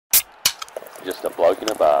just a bloke in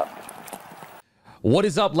a bar. What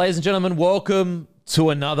is up, ladies and gentlemen? Welcome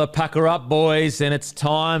to another Packer Up, boys, and it's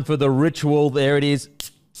time for the ritual. There it is.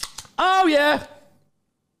 Oh, yeah.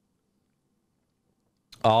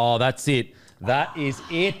 Oh, that's it. That is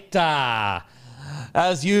it.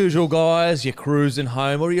 As usual, guys, you're cruising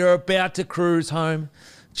home or you're about to cruise home.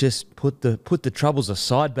 Just put the troubles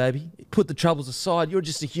aside, baby. Put the troubles aside. You're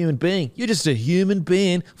just a human being. You're just a human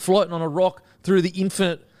being floating on a rock through the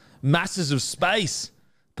infinite masses of space.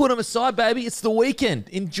 Put them aside, baby. It's the weekend.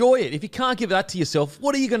 Enjoy it. If you can't give that to yourself,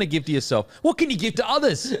 what are you going to give to yourself? What can you give to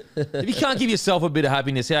others? If you can't give yourself a bit of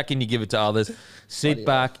happiness, how can you give it to others? Sit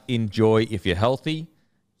back, enjoy. If you're healthy,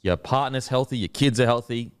 your partner's healthy, your kids are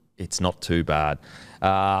healthy, it's not too bad.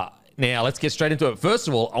 Now, let's get straight into it. First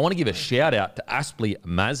of all, I want to give a shout out to Aspley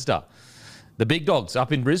Mazda, the big dogs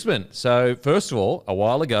up in Brisbane. So, first of all, a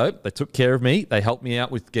while ago, they took care of me. They helped me out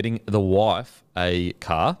with getting the wife a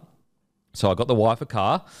car. So, I got the wife a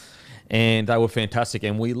car, and they were fantastic.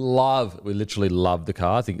 And we literally love the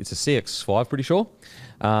car. I think it's a CX-5, pretty sure.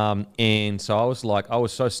 And so, I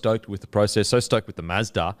was so stoked with the process, so stoked with the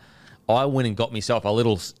Mazda. I went and got myself a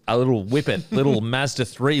little whippet, little Mazda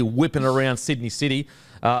 3 whipping around Sydney City.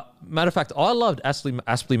 Matter of fact, I loved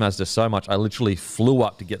Aspley Mazda so much, I literally flew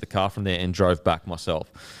up to get the car from there and drove back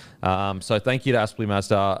myself. So thank you to Aspley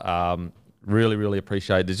Mazda. Really, really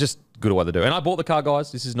appreciate it. It's just good way to do it. And I bought the car,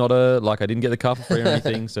 guys. This is not I didn't get the car for free or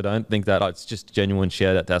anything, so don't think that. It's just genuine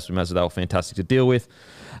shout out to Aspley Mazda. They were fantastic to deal with.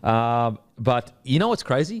 But you know what's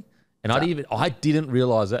crazy? And I didn't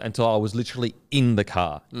realize it until I was literally in the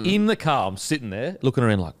car. In the car, I'm sitting there looking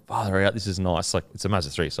around like, far out, this is nice. Like, it's a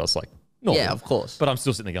Mazda 3, so it's like, normal. Yeah, of course. But I'm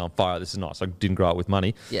still sitting there going, fire, this is nice. I didn't grow up with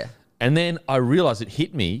money. Yeah. And then I realized it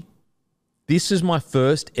hit me. This is my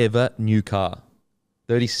first ever new car.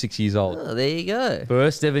 36 years old. Oh, there you go.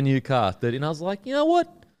 First ever new car. 30. And I was like, you know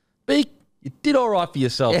what? Beak, you did all right for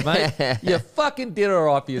yourself, mate. You fucking did all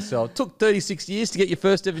right for yourself. It took 36 years to get your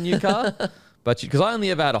first ever new car. But because I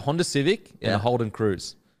only ever had a Honda Civic and a Holden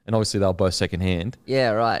Cruise, and obviously they were both secondhand. Yeah,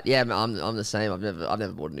 right. Yeah, I'm the same. I've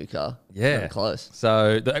never bought a new car. Yeah, Never close.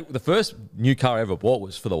 So the first new car I ever bought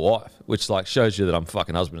was for the wife, which like shows you that I'm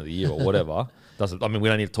fucking husband of the year or whatever. We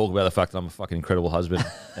don't need to talk about the fact that I'm a fucking incredible husband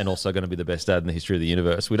and also going to be the best dad in the history of the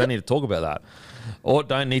universe. We don't need to talk about that, or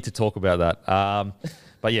don't need to talk about that.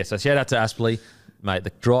 But yeah, so shout out to Aspley, mate.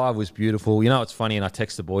 The drive was beautiful. You know, it's funny, and I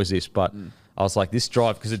text the boys this, but. I was like, this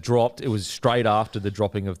drive, because it dropped, it was straight after the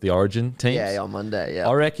dropping of the Origin teams. Yeah, on Monday, yeah.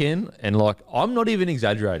 I reckon, and like, I'm not even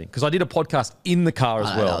exaggerating, because I did a podcast in the car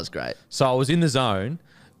as well. That was great. So I was in the zone.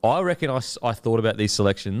 I reckon I thought about these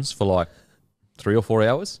selections for like 3 or 4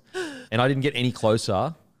 hours, and I didn't get any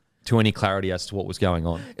closer to any clarity as to what was going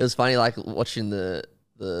on. It was funny, like, watching the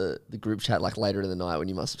group chat, like, later in the night when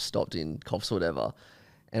you must have stopped in Cops or whatever,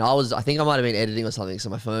 and I think I might have been editing or something,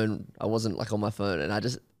 so I wasn't, like, on my phone, and I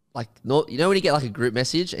just... Like, you know when you get like a group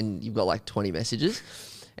message and you've got like 20 messages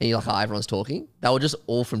and you're like, oh, everyone's talking? They were just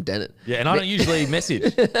all from Dennett. Yeah, and I don't usually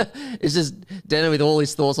message. It's just Dennett with all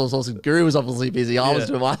his thoughts, all sorts of... Guru was obviously busy. I was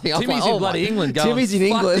doing my thing. Timmy's in bloody England going, Timmy's in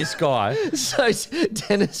England. This guy. So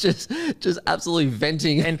Dennett's just absolutely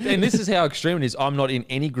venting. And this is how extreme it is. I'm not in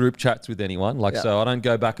any group chats with anyone. Like, so I don't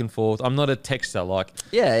go back and forth. I'm not a texter. Like,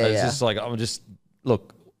 it's just like, I'm just...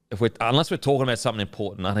 Look, unless we're talking about something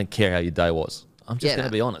important, I don't care how your day was. I'm just going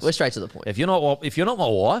to be honest. We're straight to the point. If you're not my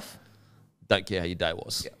wife, don't care how your day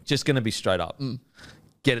was. Yeah. Just going to be straight up.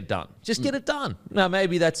 Get it done. Just get it done. Now,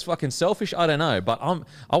 maybe that's fucking selfish. I don't know. But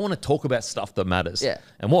I want to talk about stuff that matters. Yeah.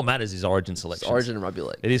 And what matters is Origin selections. It's Origin and rugby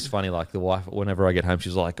league. It is funny. Like the wife, whenever I get home,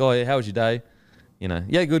 she's like, oh, yeah, how was your day? You know,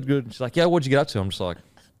 yeah, good. She's like, yeah, what'd you get up to? I'm just like,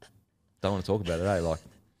 don't want to talk about it, eh? Like,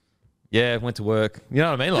 yeah, went to work. You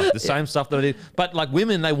know what I mean? Like the same stuff that I did. But like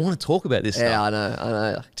women, they want to talk about this stuff. Yeah, I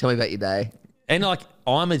know. Tell me about your day. And like,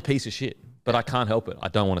 I'm a piece of shit, but I can't help it. I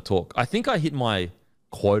don't want to talk. I think I hit my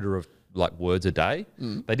quota of like words a day.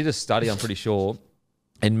 They did a study, I'm pretty sure,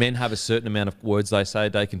 and men have a certain amount of words they say a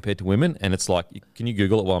day compared to women. And it's like, can you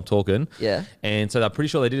Google it while I'm talking? Yeah. And so I'm pretty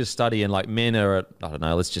sure they did a study, and like men are at, I don't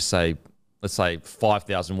know, let's say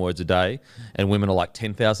 5,000 words a day, and women are like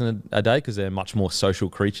 10,000 a day because they're much more social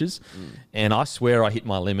creatures. And I swear I hit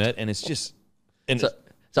my limit, and it's just... And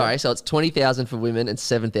so it's 20,000 for women and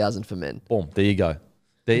 7,000 for men. Boom. There you go.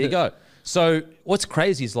 There you go. So what's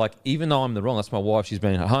crazy is like, even though I'm the wrong, that's my wife. She's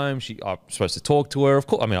been at home. I'm supposed to talk to her. Of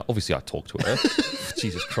course. I mean, obviously I talk to her.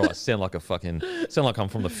 Jesus Christ. Sound like I'm from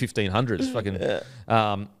the 1500s.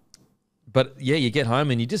 Fucking. But yeah, you get home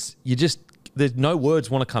and you just, there's no words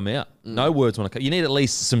want to come out. No words want to come. You need at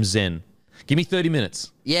least some zen. Give me 30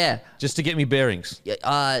 minutes. Yeah. Just to get me bearings.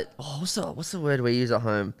 Yeah. What's the word we use at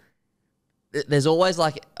home? there's always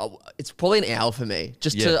like, it's probably an hour for me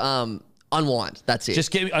just to unwind. That's it.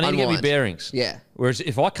 Just I need to get me bearings. Yeah. Whereas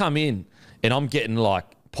if I come in and I'm getting like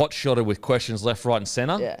pot shotted with questions left, right, and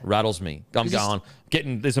center, rattles me. I'm going,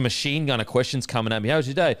 there's a machine gun of questions coming at me. How was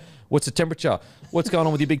your day? What's the temperature? What's going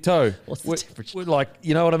on with your big toe? What's the temperature? We're like,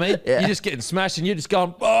 you know what I mean? Yeah. You're just getting smashed and you're just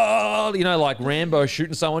going, oh, you know, like Rambo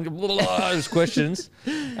shooting someone, those questions.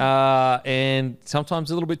 And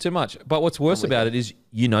sometimes a little bit too much. But what's worse about it is,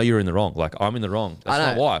 you know, you're in the wrong. Like, I'm in the wrong.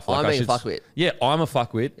 That's my wife. Like, I'm being a fuckwit. Yeah, I'm a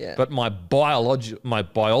fuckwit. Yeah. But my biology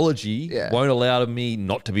won't allow me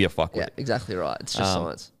not to be a fuckwit. Yeah, exactly right. It's just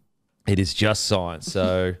science. It is just science.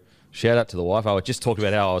 So shout out to the wife. I just talked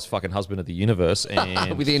about how I was fucking husband of the universe,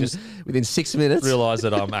 and within 6 minutes realised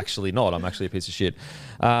that I'm actually not. I'm actually a piece of shit.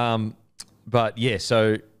 But yeah,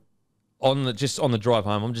 so on the drive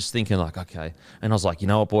home, I'm just thinking like, okay. And I was like, you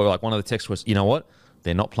know what, boy? Like one of the texts was, you know what?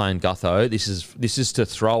 They're not playing Gutho. This is to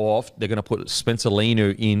throw off. They're going to put Spencer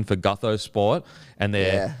Linu in for Gutho's spot, and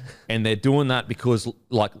they're doing that because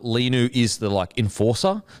like Linu is the like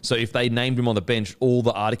enforcer. So if they named him on the bench, all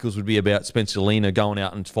the articles would be about Spencer Linu going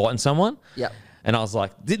out and fighting someone. Yeah. And I was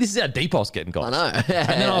like, this is how deep I was getting, guys. I know.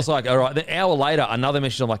 And then I was like, all right. Then an hour later, another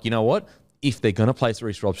message. I'm like, you know what? If they're going to play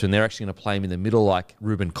Reece Robson, they're actually going to play him in the middle like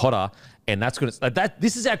Ruben Cotter, and that's going to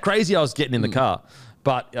this is how crazy I was getting in the car.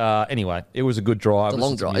 But anyway, it was a good drive. It's a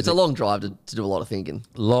long drive. It's a long drive to do a lot of thinking.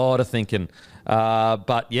 A lot of thinking.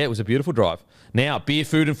 But yeah, it was a beautiful drive. Now, Beer,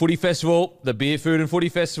 Food and Footy Festival. The Beer, Food and Footy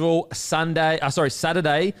Festival, Saturday,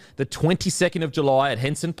 the 22nd of July at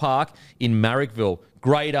Henson Park in Marrickville.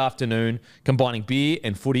 Great afternoon, combining beer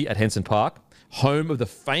and footy at Henson Park, home of the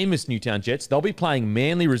famous Newtown Jets. They'll be playing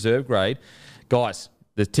Manly Reserve Grade. Guys,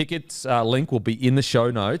 the tickets link will be in the show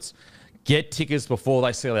notes. Get tickets before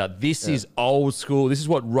they sell out. This is old school. This is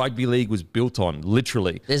what rugby league was built on,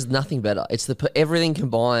 literally. There's nothing better. It's everything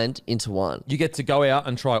combined into one. You get to go out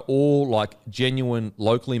and try all like genuine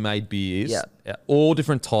locally made beers, all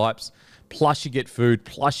different types. Plus you get food,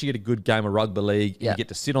 plus you get a good game of rugby league. And you get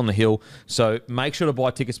to sit on the hill. So make sure to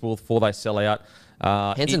buy tickets before they sell out.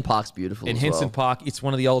 Henson Park's beautiful in Henson Park, it's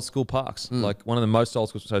one of the old school parks, like one of the most old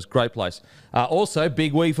school, so it's a great place. Also,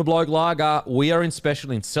 Big Wee for Bloke Lager. We are in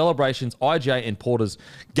special in celebrations, IJ and Porters.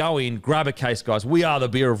 Go in, grab a case, guys. We are the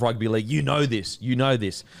beer of rugby league. You know this. You know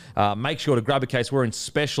this. Make sure to grab a case. We're in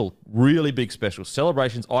special, really big special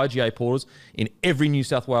celebrations, IGA Porters in every New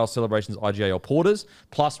South Wales celebrations, IGA or Porters.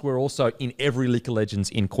 Plus, we're also in every Liquor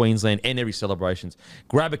Legends in Queensland and every celebrations.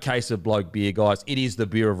 Grab a case of Bloke beer, guys. It is the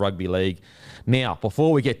beer of rugby league. Now,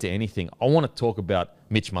 before we get to anything, I want to talk about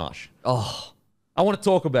Mitch Marsh. Oh, I want to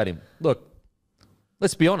talk about him. Look,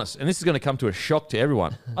 let's be honest, and this is going to come to a shock to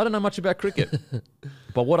everyone. I don't know much about cricket,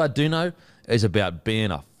 but what I do know is about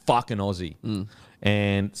being a fucking Aussie.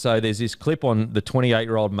 And so there's this clip on the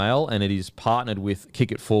 28-year-old male, and it is partnered with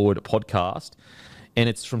Kick It Forward podcast, and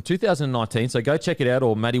it's from 2019. So go check it out,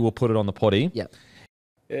 or Matty will put it on the potty. yeah.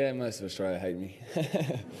 Yeah, most of Australia hate me.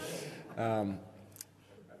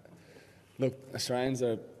 Look, Australians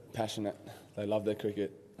are passionate. They love their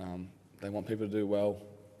cricket. They want people to do well.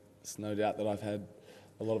 It's no doubt that I've had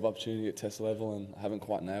a lot of opportunity at Test level and I haven't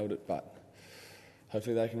quite nailed it, but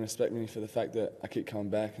hopefully they can respect me for the fact that I keep coming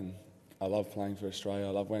back and I love playing for Australia. I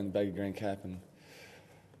love wearing the baggy green cap and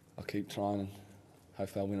I'll keep trying and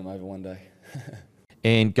hopefully I'll win them over one day.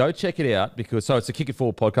 And go check it out because, so it's the Kick It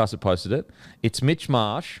Forward podcast that posted it. It's Mitch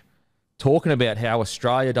Marsh talking about how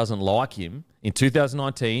Australia doesn't like him in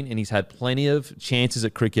 2019 and he's had plenty of chances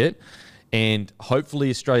at cricket and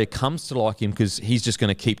hopefully Australia comes to like him because he's just going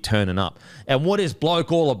to keep turning up. And what is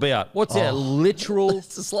Bloke all about? What's our literal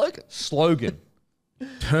It's a slogan. slogan?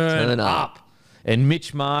 Turn up. And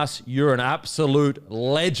Mitch Marsh, you're an absolute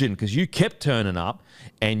legend because you kept turning up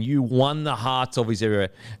and you won the hearts of his area.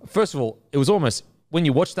 First of all, it was almost, when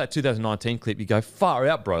you watch that 2019 clip, you go, far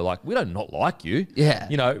out, bro. Like, we don't not like you. Yeah.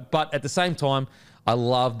 You know, but at the same time, I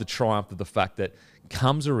love the triumph of the fact that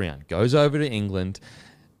comes around, goes over to England,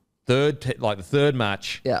 the third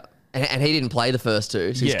match. Yeah. And he didn't play the first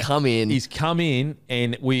two, so he's come in. He's come in,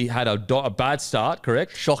 and we had a bad start,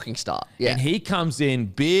 correct? Shocking start. Yeah. And he comes in,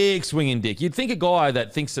 big swinging dick. You'd think a guy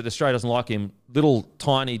that thinks that Australia doesn't like him, little,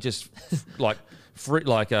 tiny, just cold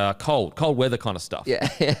weather kind of stuff. Yeah.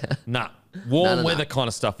 Nah. Warm weather kind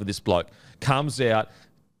of stuff with this bloke. Comes out,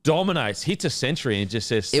 dominates, hits a century and just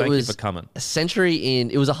says, thank you for coming. A century in,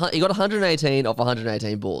 he got 118 off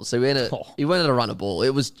 118 balls. So he went at a run of ball.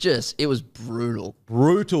 It was brutal.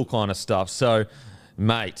 Brutal kind of stuff. So,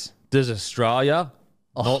 mate, does Australia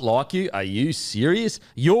not like you? Are you serious?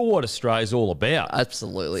 You're what Australia's all about.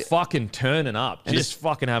 Absolutely. Fucking turning up. Just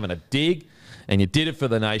fucking having a dig. and you did it for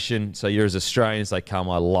the nation. So you're as Australian as they come.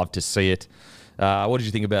 I love to see it. What did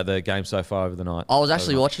you think about the game so far over the night? I was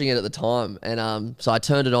actually watching it at the time, and so I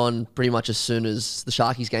turned it on pretty much as soon as the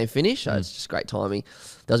Sharkies game finished. So it's just great timing.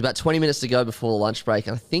 There was about 20 minutes to go before the lunch break,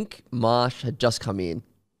 and I think Marsh had just come in,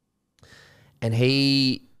 and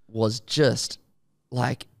he was just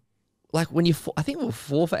like when I think we were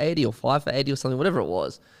 4 for 80 or 5 for 80 or something, whatever it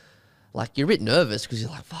was. Like, you're a bit nervous because you're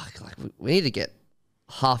like, fuck, like we need to get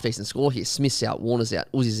half decent score here. Smith's out, Warner's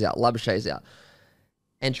out, Uzi's out, Labuschet's out.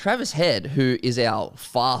 And Travis Head, who is our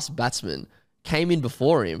fast batsman, came in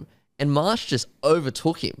before him, and Marsh just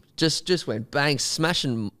overtook him. Just went bang,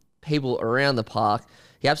 smashing people around the park.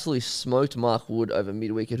 He absolutely smoked Mark Wood over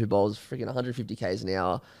mid-wicket, who bowls freaking 150 k's an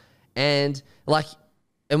hour. And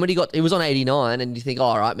when he was on 89, and you think, oh,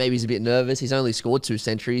 all right, maybe he's a bit nervous. He's only scored 2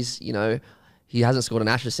 centuries. You know, he hasn't scored an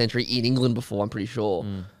Ashes century in England before, I'm pretty sure.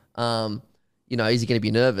 You know, is he going to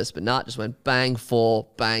be nervous? But nah, just went bang 4,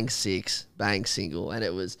 bang 6, bang single. And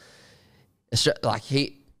it was like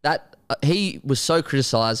he was so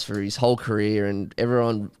criticised for his whole career, and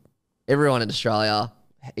everyone in Australia,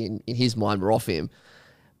 in his mind, were off him.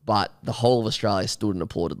 But the whole of Australia stood and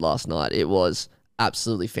applauded last night. It was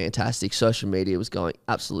absolutely fantastic. Social media was going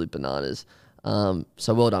absolute bananas.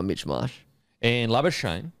 So well done, Mitch Marsh. And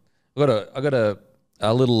Labuschagne, I got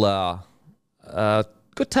a little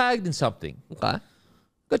got tagged in something. Okay.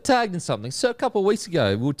 Got tagged in something. So a couple of weeks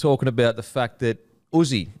ago, we were talking about the fact that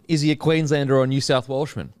Uzi, is he a Queenslander or a New South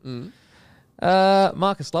Welshman?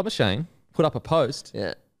 Marcus Labuschagne put up a post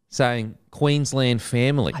saying Queensland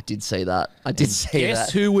family. I did see that.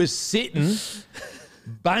 Guess who was sitting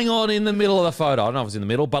bang on in the middle of the photo? I don't know if it was in the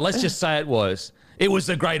middle, but let's just say it was. It was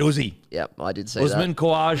the great Uzi. Yep, I did see Usman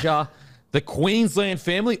Khawaja, the Queensland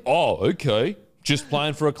family. Oh, okay. Just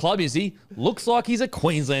playing for a club, is he? Looks like he's a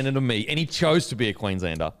Queenslander to me, and he chose to be a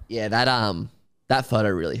Queenslander. Yeah, that photo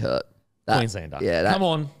really hurt. Queenslander. Yeah,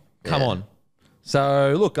 come on.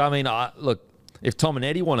 So look, I mean, if Tom and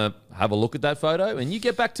Eddie want to have a look at that photo, and you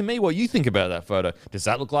get back to me what you think about that photo. Does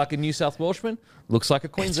that look like a New South Welshman? Looks like a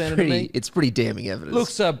Queenslander to me. It's pretty damning evidence.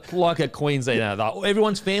 Looks like a Queenslander.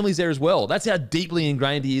 Everyone's family's there as well. That's how deeply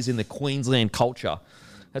ingrained he is in the Queensland culture.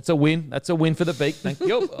 That's a win. That's a win for the Beak. Thank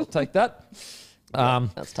you. I'll take that.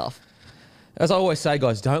 That's tough. As I always say,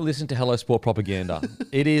 guys, don't listen to Hello Sport propaganda.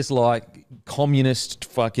 It is like communist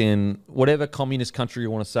fucking, whatever communist country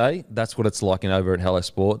you want to say, that's what it's like over at Hello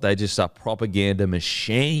Sport. They just are propaganda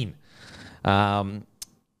machine.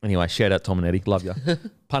 Anyway, shout out Tom and Eddie. Love you.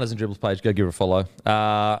 Punters and Dribbles page, go give her a follow.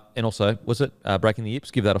 And also, was it Breaking the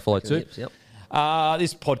Yips? Give that a follow too. Yips, yep.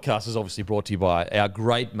 This podcast is obviously brought to you by our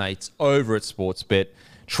great mates over at Sportsbet.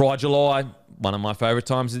 Try July, one of my favourite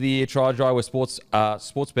times of the year. Try July, where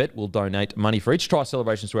Sportsbet will donate money for each try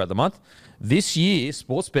celebrations throughout the month. This year,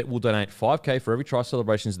 Sportsbet will donate $5,000 for every try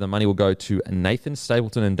celebrations, and the money will go to Nathan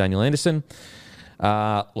Stapleton and Daniel Anderson.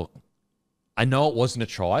 Look, I know it wasn't a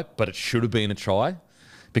try, but it should have been a try,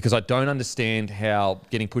 because I don't understand how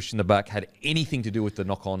getting pushed in the back had anything to do with the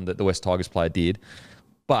knock-on that the West Tigers player did.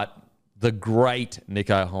 But the great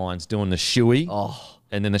Nico Hines doing the shoey. Oh.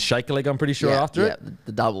 And then the shaker leg, I'm pretty sure, after it. Yeah,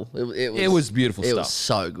 the double. It was beautiful stuff. It was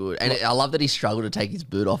so good. And I love that he struggled to take his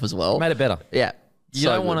boot off as well. Made it better. Yeah. You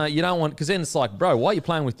don't want, because then it's like, bro, why are you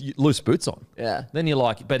playing with loose boots on? Yeah. Then you're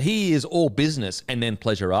like, but he is all business and then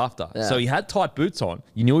pleasure after. Yeah. So he had tight boots on.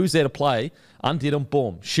 You knew he was there to play. Undid him,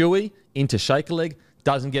 boom. Shoey into shaker leg.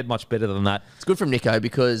 Doesn't get much better than that. It's good from Nico,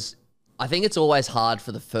 because I think it's always hard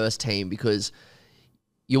for the first team, because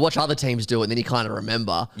you watch other teams do it and then you kind of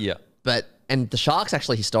remember. Yeah. And the Sharks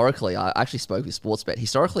actually, historically, I actually spoke with Sportsbet.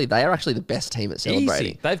 Historically, they are actually the best team at celebrating.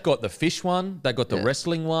 Easy. They've got the fish one. They've got the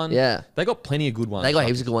wrestling one. Yeah. They got plenty of good ones. They got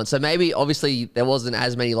heaps of good ones. So maybe, obviously, there wasn't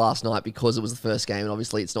as many last night because it was the first game, and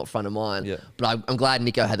obviously it's not front of mind. Yeah. But I'm glad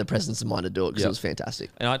Nico had the presence of mind to do it, because it was fantastic.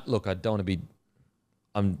 And I don't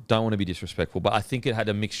want to be disrespectful, but I think it had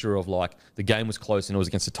a mixture of, like, the game was close and it was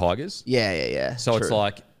against the Tigers. Yeah. So it's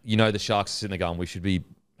like, the Sharks are sitting there going,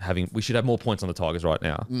 we should have more points on the Tigers right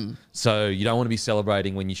now. So you don't want to be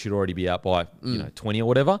celebrating when you should already be out by 20 or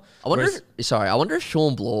whatever. I wonder if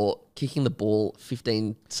Sean Blaw kicking the ball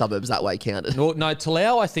 15 suburbs that way counted. No,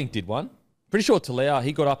 Talau I think did one. Pretty sure Talau,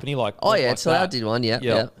 he got up and he like... Oh yeah, Talau did one, yeah.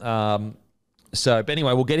 But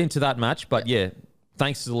anyway, we'll get into that match. But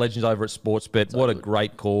thanks to the legends over at Sportsbet. What a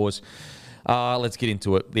great cause. Let's get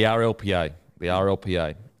into it. The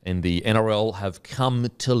RLPA. And the NRL have come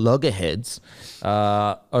to loggerheads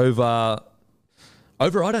over I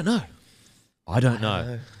don't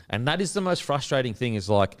know. And that is the most frustrating thing, is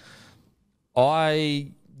like,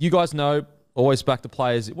 you guys know always back the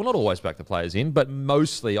players. Well, not always back the players in, but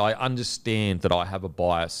mostly I understand that I have a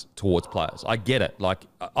bias towards players. I get it. Like,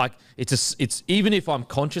 it's even if I'm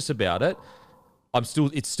conscious about it,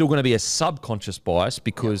 it's still going to be a subconscious bias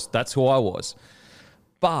because that's who I was.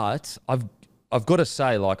 But I've got to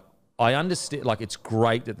say, like, I understand. Like, it's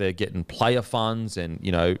great that they're getting player funds and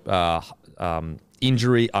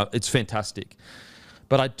injury. It's fantastic.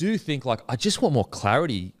 But I do think, like, I just want more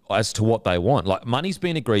clarity as to what they want. Like, money's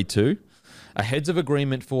been agreed to. A heads of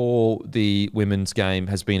agreement for the women's game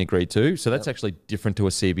has been agreed to. So that's actually different to a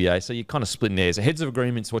CBA. So you're kind of splitting hairs. A heads of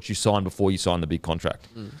agreement's what you sign before you sign the big contract.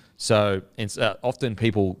 So it's, often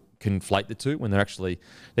people conflate the two when they're actually...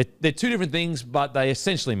 They're two different things, but they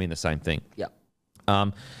essentially mean the same thing. Yeah.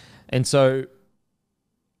 And so...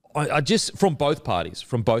 I just from both parties,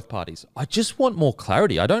 I just want more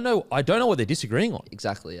clarity. I don't know what they're disagreeing on.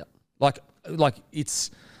 Exactly. Yeah. Like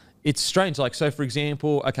it's strange. Like, so for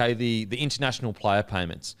example, okay, the international player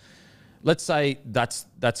payments. Let's say that's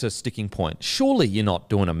a sticking point. Surely you're not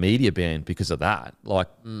doing a media ban because of that. Like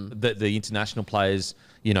the international players,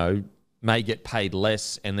 may get paid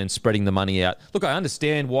less and then spreading the money out. Look, I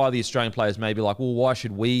understand why the Australian players may be like, well, why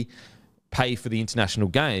should we pay for the international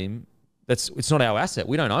game? It's not our asset.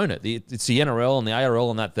 We don't own it. It's the NRL and the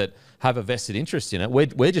ARL and that have a vested interest in it.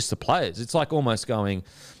 We're just the players. It's like almost going,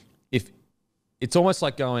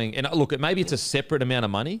 and look, maybe it's a separate amount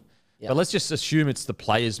of money, but let's just assume it's the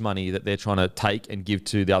players' money that they're trying to take and give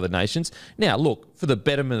to the other nations. Now, look, for the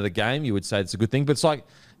betterment of the game, you would say it's a good thing, but it's like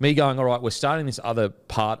me going, all right, we're starting this other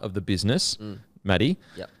part of the business, Matty,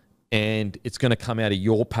 and it's going to come out of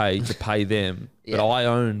your pay to pay them, but I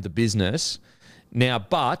own the business. Now,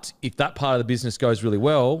 but if that part of the business goes really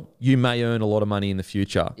well, you may earn a lot of money in the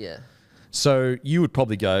future. Yeah. So you would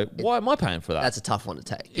probably go, why am I paying for that? That's a tough one to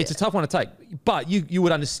take. It's a tough one to take. But you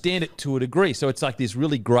would understand it to a degree. So it's like this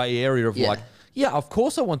really grey area of like, yeah, of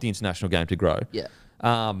course I want the international game to grow. Yeah.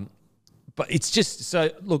 But it's just, so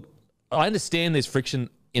look, I understand there's friction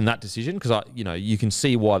in that decision because you can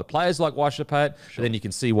see why the players like, why should I pay it? Sure. But then you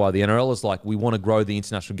can see why the NRL is like, we want to grow the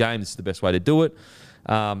international game. This is the best way to do it.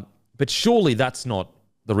 But surely that's not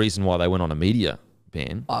the reason why they went on a media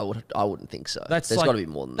ban. I wouldn't think so. There's got to be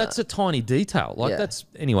more than that. That's a tiny detail.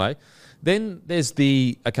 Anyway. Then there's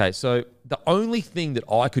so the only thing that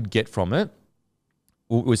I could get from it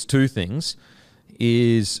was two things.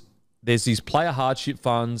 Is there's these player hardship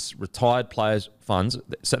funds, retired players funds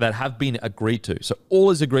that have been agreed to. So all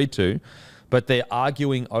is agreed to, but they're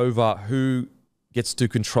arguing over who gets to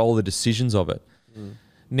control the decisions of it.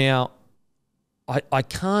 Now, I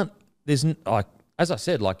can't. As I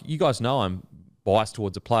said, like, you guys know I'm biased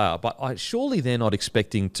towards a player, but surely they're not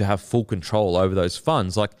expecting to have full control over those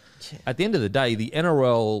funds. Like, at the end of the day, the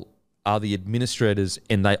NRL are the administrators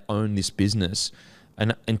and they own this business.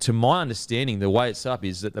 And to my understanding, the way it's set up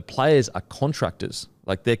is that the players are contractors.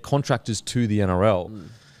 Like, they're contractors to the NRL.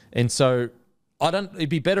 And so it'd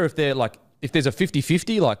be better if they're like, if there's a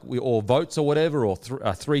 50-50, or votes or whatever, or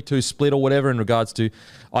a 3-2 split or whatever in regards to,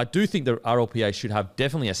 I do think the RLPA should have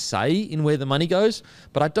definitely a say in where the money goes,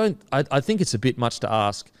 but I think it's a bit much to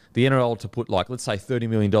ask the NRL to put, like, let's say $30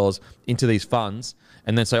 million into these funds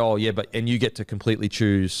and then say, oh yeah, and you get to completely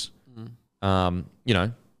choose,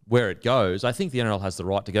 where it goes. I think the NRL has the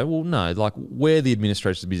right to go, well, no, like, we're the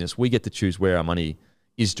administrators of the business. We get to choose where our money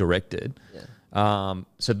is directed. So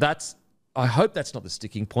I hope that's not the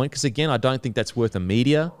sticking point because, again, I don't think that's worth a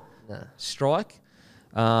media strike.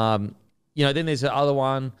 Then there's the other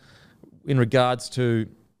one in regards to,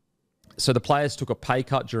 so the players took a pay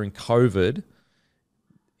cut during COVID.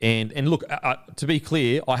 And look, to be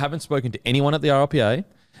clear, I haven't spoken to anyone at the RLPA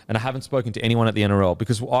and I haven't spoken to anyone at the NRL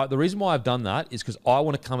because the reason why I've done that is because I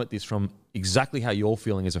want to come at this from exactly how you're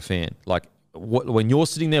feeling as a fan. Like, when you're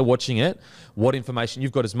sitting there watching it, what information,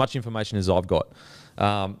 you've got as much information as I've got.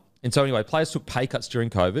 And so anyway, players took pay cuts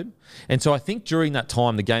during COVID. And so I think during that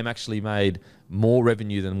time, the game actually made more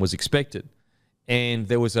revenue than was expected. And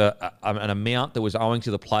there was an amount that was owing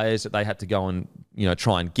to the players that they had to go and,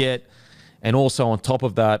 try and get. And also on top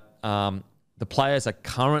of that, the players are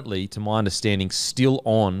currently, to my understanding, still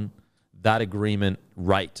on that agreement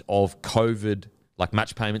rate of COVID, like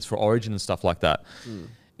match payments for Origin and stuff like that.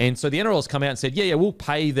 And so the NRL's come out and said, yeah, we'll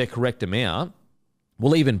pay their correct amount.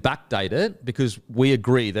 We'll even backdate it because we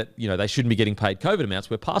agree that, they shouldn't be getting paid COVID amounts.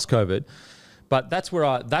 We're past COVID. But that's where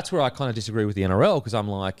I kind of disagree with the NRL because I'm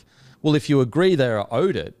like, well, if you agree they are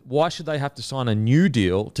owed it, why should they have to sign a new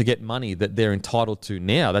deal to get money that they're entitled to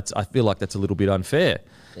now? I feel like that's a little bit unfair.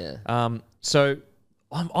 So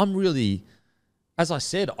I'm really, as I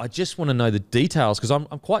said, I just want to know the details because I'm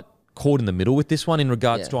quite caught in the middle with this one in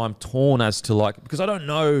regards to I'm torn as to, like, because I don't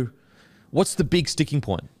know What's the big sticking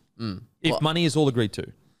point? If money is all agreed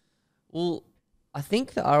to. Well, I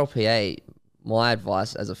think the RLPA, my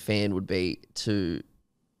advice as a fan would be to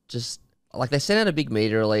just, like, they sent out a big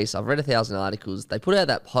media release. I've read 1,000 articles. They put out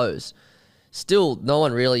that post. Still, no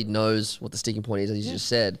one really knows what the sticking point is, as you just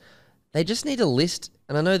said. They just need to list,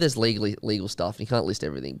 and I know there's legal stuff, and you can't list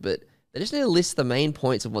everything, but they just need to list the main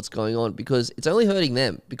points of what's going on, because it's only hurting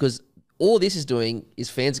them. Because all this is doing is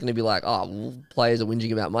fans are going to be like, oh, well, players are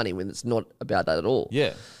whinging about money, when it's not about that at all.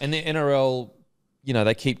 Yeah. And the NRL, you know,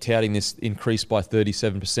 they keep touting this increase by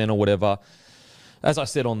 37% or whatever. As I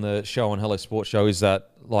said on the show on Hello Sports Show, is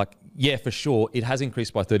that, like, yeah, for sure, it has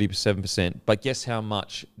increased by 37%, but guess how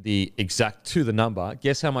much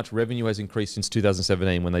guess how much revenue has increased since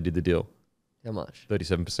 2017 when they did the deal? How much?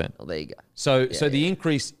 37%. Oh, there you go. So the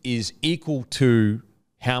increase is equal to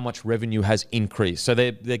how much revenue has increased. So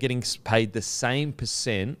they're getting paid the same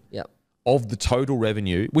percent of the total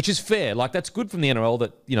revenue, which is fair. Like, that's good from the NRL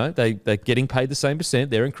that, you know, they're getting paid the same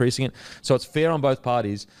percent, they're increasing it. So it's fair on both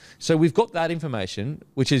parties. So we've got that information,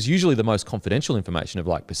 which is usually the most confidential information of,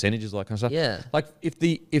 like, percentages, like, kind of stuff. Yeah. Like, if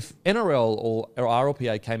NRL or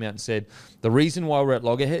RLPA came out and said, the reason why we're at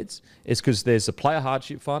loggerheads is because there's a player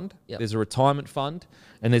hardship fund, there's a retirement fund,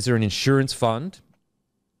 and there's an insurance fund,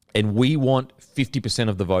 and we want 50%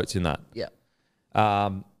 of the votes in that. Yeah.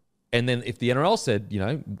 And then if the NRL said, you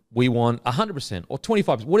know, we want 100% or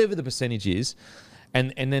 25%, whatever the percentage is,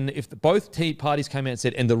 and then if both parties came out and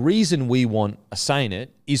said, and the reason we want a say in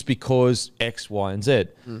it is because X, Y, and Z.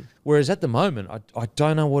 Whereas at the moment, I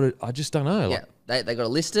don't know I just don't know. Yeah, they got to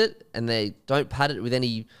list it, and they don't pad it with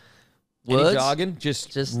any Any words. jargon,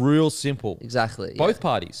 just real simple. Exactly. Both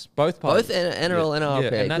parties. Both NRL and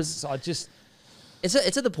RLPA. Yeah, and that's, I just... It's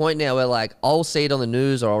at the point now where, like, I'll see it on the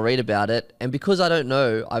news or I'll read about it, and because I don't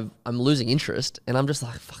know, I'm losing interest, and I'm just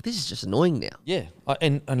like, fuck, this is just annoying now. Yeah,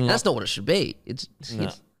 and that's not what it should be. It's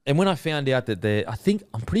and when I found out that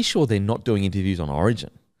I'm pretty sure they're not doing interviews on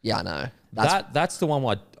Origin. Yeah, I know. That's the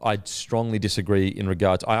one I strongly disagree in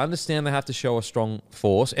regards. I understand they have to show a strong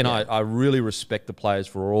force, and I really respect the players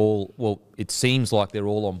for all. Well, it seems like they're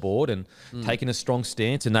all on board and taking a strong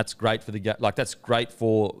stance, and that's great for that's great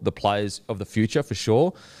for the players of the future for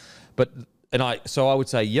sure. So I would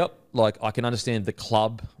say, yep, like, I can understand the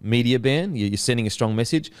club media ban. You're sending a strong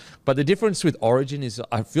message, but the difference with Origin is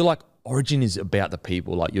I feel like Origin is about the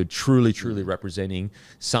people. Like, you're truly representing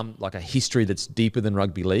a history that's deeper than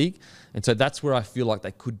rugby league. And so that's where I feel like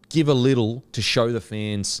they could give a little to show the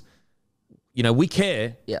fans, you know, we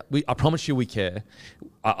care. Yeah. I promise you we care.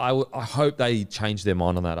 I hope they change their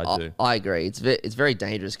mind on that. I do. I agree. It's very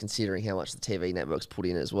dangerous considering how much the TV networks put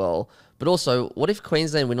in as well. But also, what if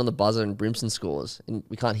Queensland win on the buzzer and Brimson scores and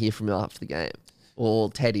we can't hear from him after the game?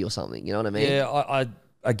 Or Teddy or something, you know what I mean? Yeah,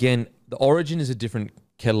 again, the Origin is a different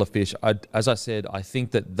kettle of fish. As I said, I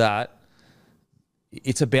think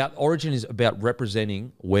Origin is about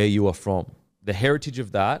representing where you are from. The heritage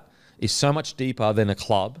of that is so much deeper than a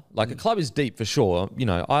club. Like, a club is deep for sure. You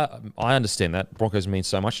know, I understand that. Broncos mean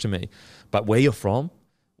so much to me. But where you're from,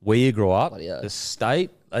 where you grew up, the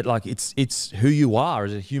state, like, it's who you are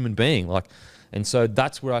as a human being. Like, and so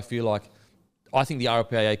that's where I feel like I think the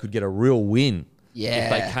RLPA could get a real win if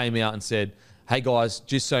they came out and said, hey guys,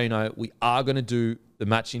 just so you know, we are going to do the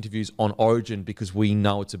match interviews on Origin because we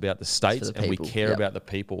know it's about the states and we care about the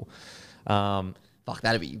people. Fuck,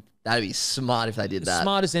 that'd be smart if they did that.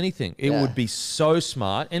 Smart as anything. It would be so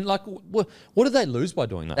smart. And, like, what did they lose by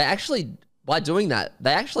doing that? By doing that,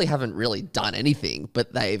 they actually haven't really done anything,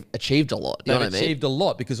 but they've achieved a lot. You know what I mean? They've achieved a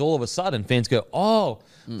lot because all of a sudden fans go, oh,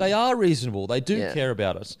 they are reasonable. They do care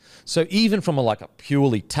about us. So even from a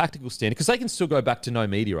purely tactical standard, because they can still go back to no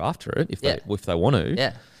media after it if they want to.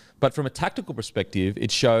 Yeah. But from a tactical perspective, it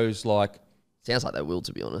shows like... Sounds like they will,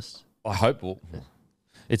 to be honest. I hope. Well,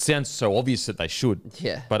 it sounds so obvious that they should.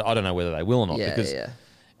 Yeah. But I don't know whether they will or not.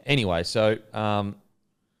 Anyway, so...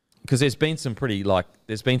 because there's been some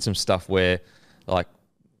there's been some stuff where, like,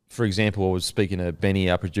 for example, I was speaking to Benny,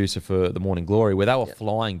 our producer for The Morning Glory, where they were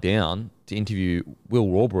flying down to interview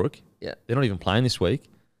Will Rawbrook. Yeah. They're not even playing this week.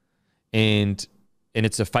 And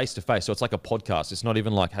it's a face-to-face, so it's like a podcast. It's not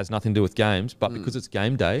even has nothing to do with games, but because it's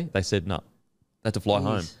game day, they said, no, they have to fly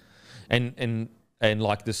home. And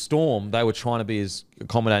like the Storm, they were trying to be as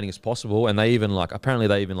accommodating as possible, and they even apparently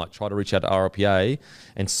they even tried to reach out to RLPA,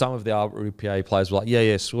 and some of the RLPA players were like,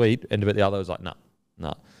 yeah, sweet, and but the other was like, no.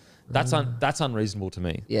 That's unreasonable to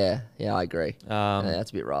me. Yeah, I agree.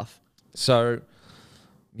 That's a bit rough. So,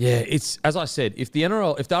 yeah, it's as I said, if the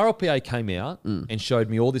RLPA came out and showed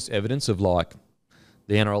me all this evidence of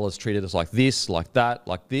the NRL has treated us like this, like that,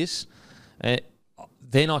 like this,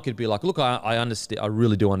 then I could be like, look, I understand. I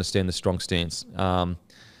really do understand the strong stance. And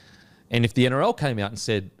if the NRL came out and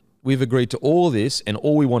said, we've agreed to all of this and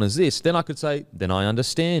all we want is this, then I could say, then I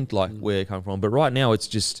understand like where you're coming from. But right now it's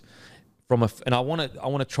just and I want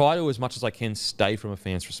to try to, as much as I can, stay from a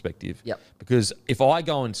fan's perspective. Yep. Because if I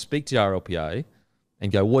go and speak to RLPA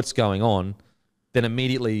and go, what's going on, then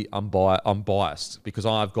immediately I'm biased because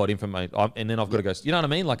I've got information, and then I've got to go. You know what I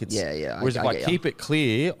mean? Like it's Whereas if I keep it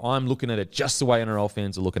clear, I'm looking at it just the way NRL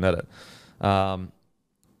fans are looking at it.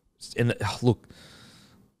 Look,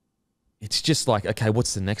 it's just like, okay,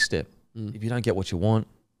 what's the next step? If you don't get what you want,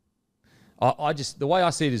 the way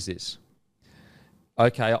I see it is this.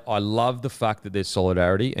 Okay, I love the fact that there's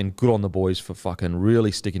solidarity and good on the boys for fucking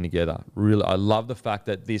really sticking together. Really, I love the fact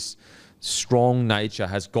that this strong nature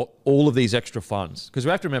has got all of these extra funds, because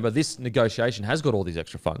we have to remember this negotiation has got all these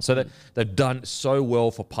extra funds, so that they've done so well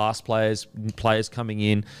for past players coming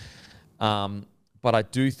in. But I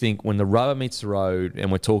do think when the rubber meets the road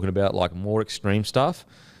and we're talking about like more extreme stuff,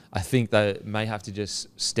 I think they may have to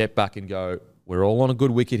just step back and go, we're all on a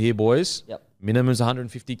good wicket here, boys. Yep. Minimum's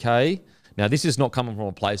 150K. Now, this is not coming from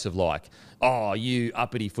a place of like, oh, you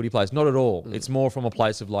uppity footy players. Not at all. It's more from a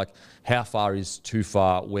place of like, how far is too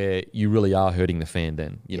far where you really are hurting the fan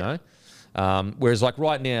then, you know? Whereas like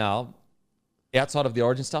right now, outside of the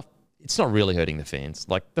Origin stuff, it's not really hurting the fans.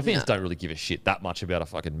 Like the fans don't really give a shit that much about a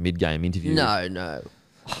fucking mid-game interview. No.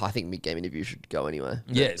 I think mid-game interview should go anyway.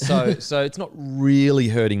 Yeah, so it's not really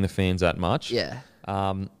hurting the fans that much. Yeah.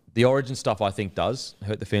 The Origin stuff, I think, does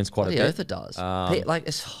hurt the fans quite a bit. It does.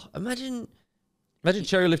 Imagine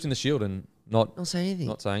Cherry lifting the shield and not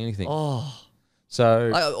saying anything. Oh,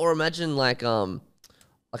 so or imagine as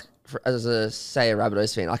a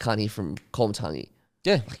Rabbitohs fan, I can't hear from Colmatungi.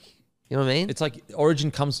 Yeah, you know what I mean? It's like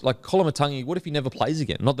Origin comes like Colmatungi. What if he never plays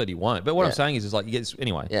again? Not that he won't, but what I'm saying is like you get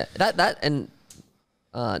anyway. Yeah, that and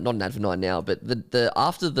not an ad for 9 now, but the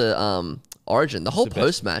after the Origin, the whole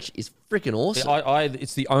post match is freaking awesome. Yeah,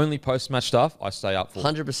 it's the only post match stuff I stay up for.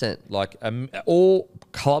 100%. Like all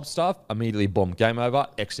club stuff, immediately boom, game over,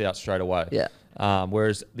 X out straight away. Yeah.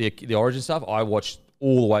 Whereas the Origin stuff, I watched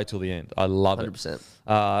all the way till the end. I love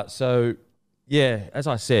 100%. So yeah, as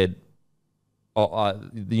I said, the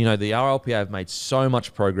RLPA have made so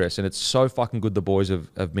much progress, and it's so fucking good the boys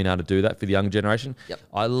have been able to do that for the young generation. Yep.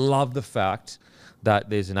 I love the fact that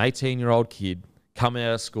there's an 18-year-old kid coming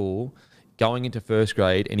out of school, going into first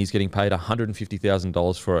grade, and he's getting paid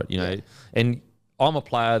 $150,000 for it, you know. And I'm a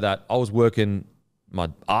player that I was working my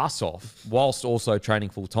ass off whilst also training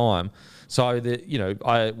full time. So that, you know,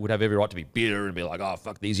 I would have every right to be bitter and be like, oh,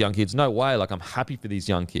 fuck these young kids. No way. Like, I'm happy for these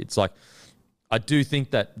young kids. Like, I do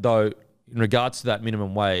think that, though, in regards to that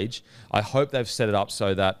minimum wage, I hope they've set it up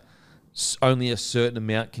so that only a certain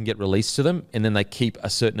amount can get released to them, and then they keep a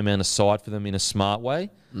certain amount aside for them in a smart way.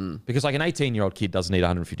 Because like an 18-year-old kid doesn't need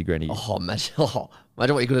 150 grand a year. Imagine what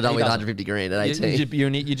you could have done with 150 grand at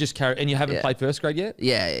 18. You just carry, and you haven't played first grade yet?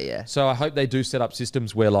 Yeah. So I hope they do set up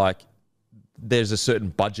systems where like there's a certain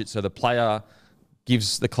budget, so the player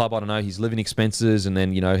gives the club, I don't know, his living expenses and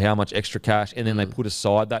then, you know, how much extra cash, and then they put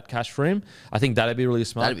aside that cash for him. I think that'd be really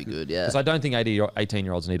smart. That'd be good, yeah. Because I don't think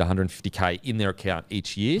 18-year-olds need 150K in their account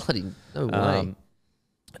each year. Bloody no way.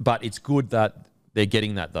 But it's good that they're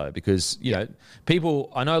getting that, though, because, you know,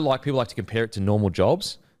 people like to compare it to normal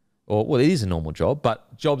jobs, well, it is a normal job,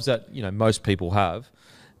 but jobs that, you know, most people have.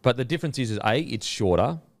 But the difference is it's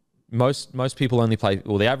shorter. Most people only play,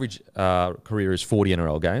 well, the average career is 40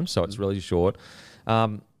 NRL games, so it's really short.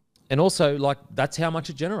 And also, like, that's how much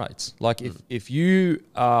it generates. Like, if you,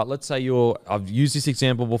 let's say I've used this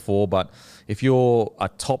example before, but if you're a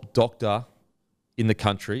top doctor in the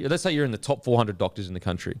country, let's say you're in the top 400 doctors in the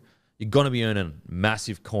country, you're going to be earning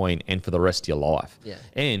massive coin and for the rest of your life. Yeah.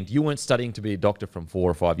 And you weren't studying to be a doctor from 4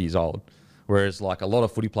 or 5 years old. Whereas, like, a lot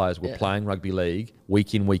of footy players were playing rugby league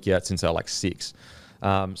week in, week out since they were like 6.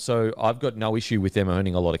 So I've got no issue with them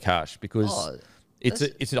earning a lot of cash because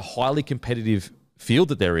it's a highly competitive field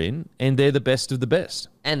that they're in, and they're the best of the best.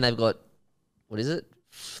 And they've got,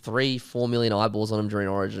 3-4 million eyeballs on them during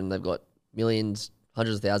Origin. They've got millions,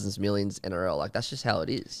 hundreds of thousands, millions NRL. Like, that's just how it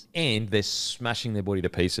is. And they're smashing their body to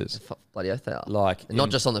pieces. Bloody oath they are. Like, and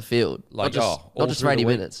not just on the field. Like, not just for 80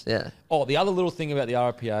 minutes. Yeah. Oh, the other little thing about the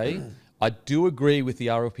RLPA, I do agree with the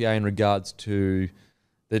RLPA in regards to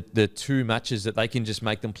the 2 matches that they can just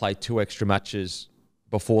make them play 2 extra matches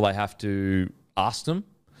before they have to ask them.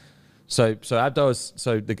 So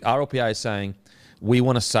the RLPA is saying, we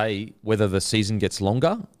want to say whether the season gets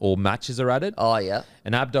longer or matches are added. Oh, yeah.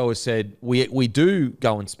 And Abdo has said, we do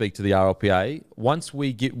go and speak to the RLPA. Once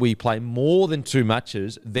we play more than 2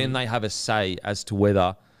 matches, then they have a say as to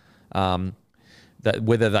whether that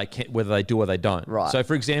whether they do or they don't. Right. So,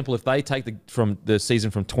 for example, if they take from the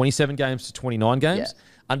season from 27 games to 29 games,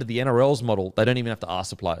 under the NRL's model, they don't even have to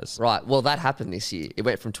ask the players. Right. Well, that happened this year. It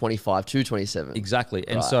went from 25 to 27. Exactly.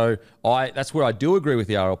 And so that's where I do agree with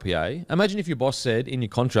the RLPA. Imagine if your boss said in your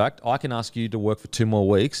contract, I can ask you to work for 2 more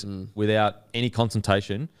weeks without any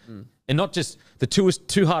consultation, and not just the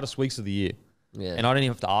two hardest weeks of the year. Yeah. And I don't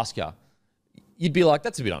even have to ask you. You'd be like,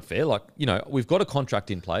 that's a bit unfair. Like, we've got a contract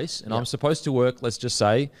in place and I'm supposed to work, let's just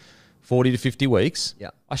say, 40 to 50 weeks.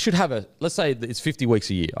 Yeah. I should have let's say it's 50 weeks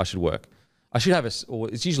a year I should work. I should have or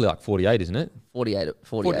it's usually like 48, isn't it? 48.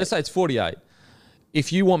 Let's say it's 48.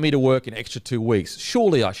 If you want me to work an extra 2 weeks,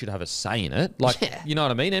 surely I should have a say in it. Like, you know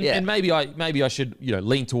what I mean? And maybe I should,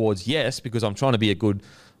 lean towards yes, because I'm trying to be a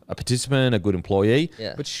participant, a good employee.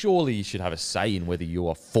 Yeah. But surely you should have a say in whether you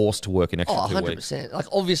are forced to work an extra 2 weeks. 100%. Like,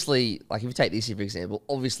 obviously, like if you take this year, for example,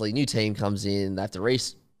 obviously new team comes in, they have to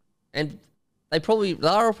and the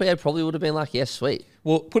RLPA probably would have been like, yes, sweet.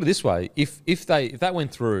 Well, put it this way. If that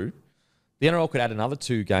went through, the NRL could add another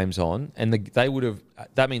 2 games on, and they would have.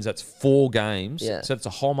 That means that's 4 games. Yeah. So it's a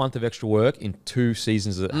whole month of extra work in 2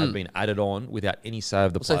 seasons that have been added on without any say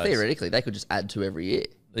of the players. So theoretically, they could just add 2 every year.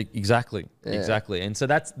 Exactly. And so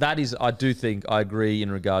that is. I do think I agree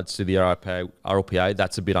in regards to the RLPA.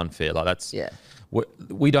 That's a bit unfair. Like that's. Yeah.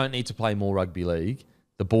 We don't need to play more rugby league.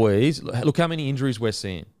 The boys, look how many injuries we're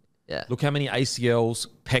seeing. Yeah. Look how many ACLs,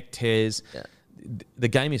 pec tears. Yeah. The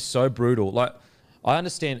game is so brutal. Like, I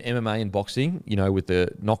understand MMA and boxing, with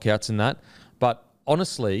the knockouts and that, but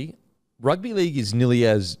honestly, rugby league is nearly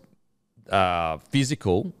as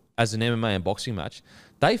physical as an MMA and boxing match.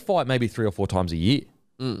 They fight maybe 3 or 4 times a year,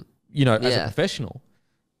 as a professional.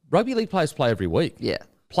 Rugby league players play every week. Yeah.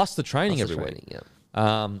 Plus the training every week.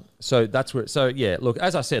 Yeah. So that's where. So yeah, look,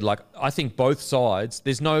 as I said, like I think both sides.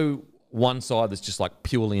 There's no one side that's just like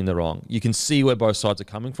purely in the wrong. You can see where both sides are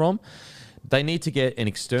coming from. They need to get an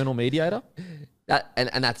external mediator.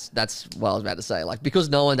 That's what I was about to say. Like, because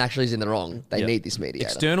no one actually is in the wrong, they need this mediator.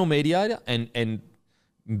 External mediator, and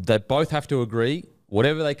they both have to agree.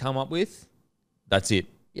 Whatever they come up with, that's it.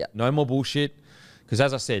 Yeah. No more bullshit. Because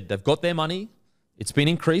as I said, they've got their money. It's been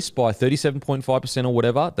increased by 37.5% or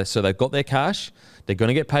whatever. So they've got their cash. They're going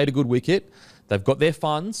to get paid a good wicket. They've got their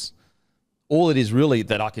funds. All it is really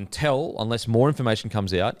that I can tell, unless more information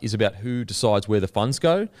comes out, is about who decides where the funds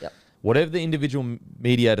go. Yep. Whatever the individual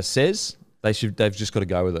mediator says, they've just got to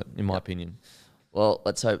go with it, in my opinion. Well,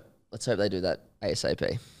 let's hope they do that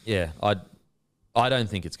ASAP. Yeah, I don't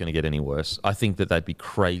think it's going to get any worse. I think that they'd be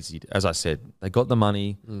crazy. As I said, they got the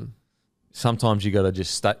money. Sometimes you got to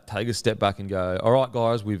just take a step back and go, all right,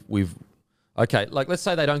 guys, we've okay. Like, let's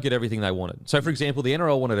say they don't get everything they wanted. So, for example, the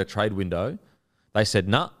NRL wanted a trade window. They said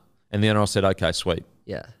nah, and the NRL said okay, sweet.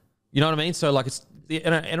 Yeah. You know what I mean? So, like, it's the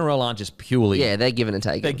NRL aren't just purely. Yeah, they're giving and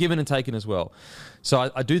taking. They're giving and taking as well. So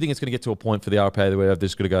I do think it's going to get to a point for the RLPA where they've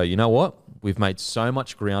just got to go, you know what? We've made so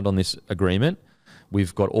much ground on this agreement.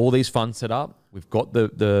 We've got all these funds set up. We've got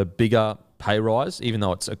the bigger pay rise, even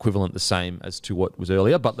though it's equivalent the same as to what was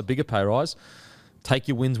earlier, but the bigger pay rise. Take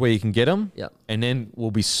your wins where you can get them, and then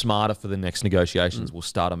we'll be smarter for the next negotiations. We'll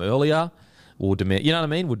start them earlier. We'll demand, you know what I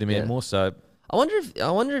mean? We'll demand more. So I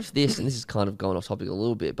wonder if this, and this is kind of going off topic a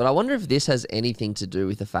little bit, but I wonder if this has anything to do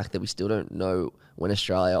with the fact that we still don't know when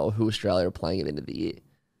Australia or who Australia are playing at the end of the year.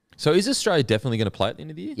 So is Australia definitely going to play at the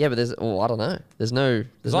end of the year? Yeah, but I don't know. There's no.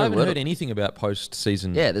 I haven't heard anything about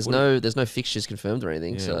post-season. Yeah, there's no fixtures confirmed or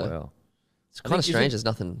anything. Yeah, so wow. It's kind of strange. There's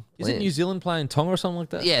nothing. Isn't New Zealand playing Tonga or something like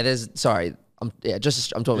that? Yeah, I'm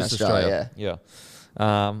talking about Australia. Yeah.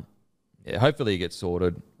 Hopefully it gets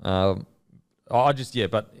sorted. But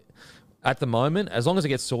at the moment, as long as it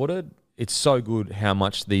gets sorted, it's so good how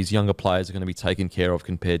much these younger players are going to be taken care of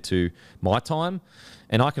compared to my time.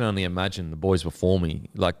 And I can only imagine the boys before me,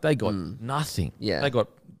 like they got nothing. Yeah. They got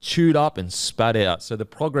chewed up and spat out. So the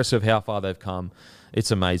progress of how far they've come,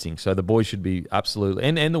 it's amazing. So the boys should be absolutely,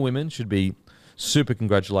 and the women should be super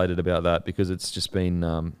congratulated about that, because it's just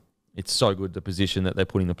been, it's so good, the position that they're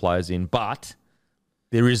putting the players in. But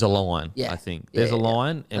there is a line, I think. There's a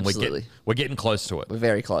line, and we're getting close to it. We're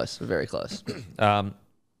very close. All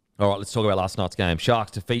right, let's talk about last night's game.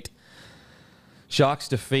 Sharks defeat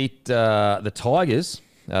the Tigers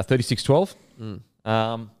 36-12.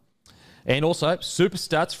 And also, super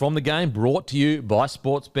stats from the game brought to you by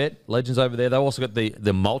Sportsbet. Legends over there. They also got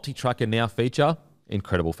the multi-tracker now feature.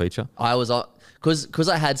 Incredible feature. I was because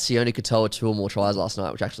I had Sione Katoa 2 or more tries last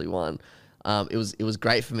night, which actually won. It was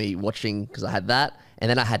great for me watching, because I had that, and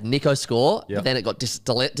then I had Nico score, but then it got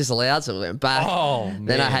disallowed, so we went back. Oh, man.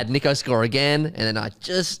 Then I had Nico score again, and then I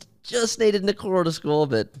just just needed Nicola to score,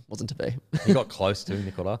 but wasn't to be. He got close to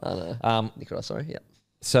Nicola. I know. Nicola, sorry. Yeah.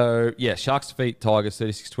 So, yeah, Sharks defeat Tigers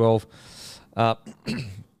 36-12.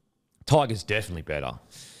 Tigers definitely better.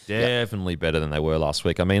 Definitely better than they were last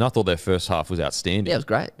week. I mean, I thought their first half was outstanding. Yeah, it was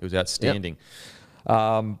great. It was outstanding.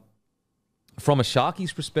 From a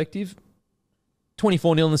Sharkies perspective,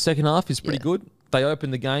 24-0 in the second half is pretty good. They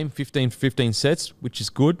opened the game 15 sets, which is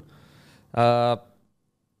good.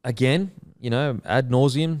 Again, you know, ad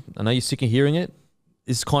nauseum. I know you're sick of hearing it.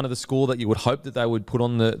 Is kind of the score that you would hope that they would put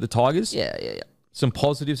on the Tigers. Yeah. Some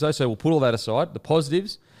positives, though, so we'll put all that aside. The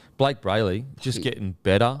positives, Blake Brayley just getting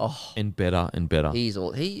better and better and better. I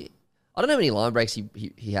don't know how many line breaks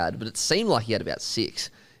he had, but it seemed like he had about 6.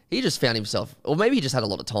 He just found himself, or maybe he just had a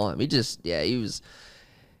lot of time. He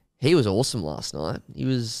was awesome last night. He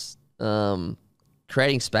was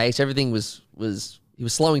creating space. Everything he was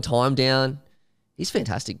slowing time down. He's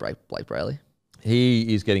fantastic, Blake Brayley.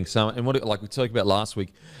 He is getting some, and like we talked about last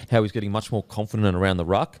week, how he's getting much more confident around the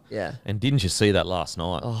ruck. Yeah. And didn't you see that last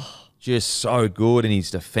night? Oh. Just so good, and his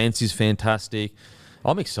defense is fantastic.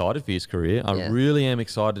 I'm excited for his career. I really am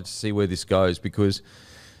excited to see where this goes because,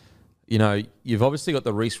 you know, you've obviously got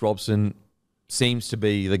the Reece Robson seems to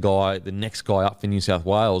be the next guy up for New South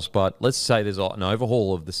Wales, but let's say there's an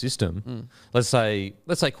overhaul of the system. Let's say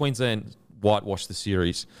Queensland whitewash the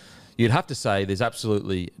series. You'd have to say there's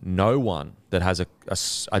absolutely no one that has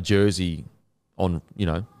a jersey on, you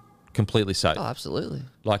know, completely safe. Oh, absolutely.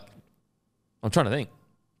 Like, I'm trying to think.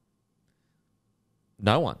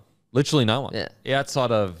 No one. Literally no one. Yeah.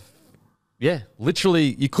 Outside of,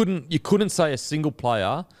 literally, you couldn't say a single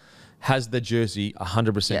player has the jersey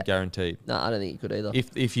 100% guaranteed. No, I don't think you could either.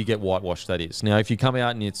 If you get whitewashed, that is. Now, if you come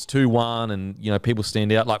out and it's 2-1 and, you know, people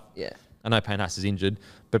stand out, like, I know Payne Haas is injured,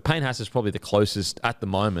 but Payne Haas is probably the closest at the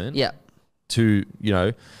moment to, you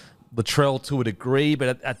know, Latrell to a degree,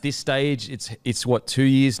 but at this stage, it's what, 2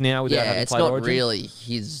 years now without having played Origin? It's not really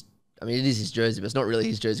his. I mean, it is his jersey, but it's not really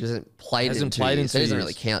his jersey because he hasn't played in 2 years. So it doesn't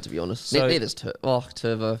really count, to be honest. So, neither's Turbo.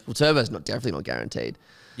 Well, Turbo's definitely not guaranteed.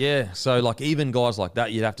 Yeah, so like even guys like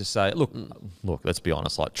that, you'd have to say, look, let's be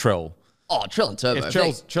honest, like Trell. Oh, Trell and Turbo. If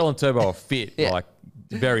Trell and Turbo are fit, like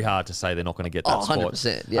very hard to say they're not going to get that spot.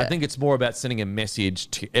 100%, yeah. I think it's more about sending a message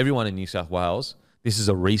to everyone in New South Wales. This is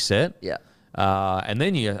a reset. Yeah. And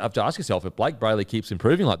then you have to ask yourself, if Blake Brayley keeps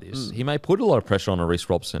improving like this, he may put a lot of pressure on a Reece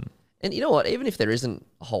Robson. And you know what? Even if there isn't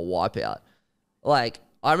a whole wipeout, like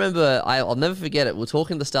I remember, I'll never forget it. We were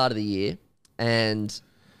talking at the start of the year, and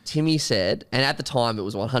Timmy said, and at the time it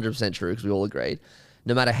was 100% true because we all agreed,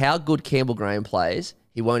 no matter how good Campbell Graham plays,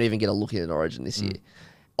 he won't even get a look in an Origin this year.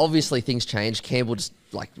 Obviously, things changed. Campbell just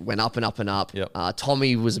like went up and up and up. Yep.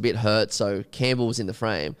 Tommy was a bit hurt, so Campbell was in the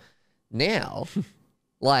frame. Now,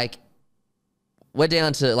 like, we're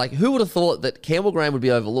down to, like, who would have thought that Campbell Graham would be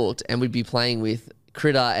overlooked and we'd be playing with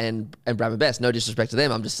Critter and Bradman Best? No disrespect to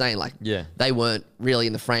them. I'm just saying, like, they weren't really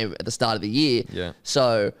in the frame at the start of the year. Yeah.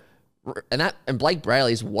 So, and Blake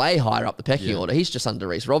Brayley is way higher up the pecking order. He's just under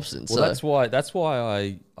Reece Robson. Well, that's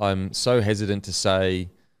why I'm so hesitant to say,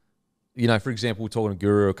 you know, for example, we were talking to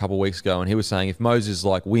Guru a couple of weeks ago, and he was saying if Moses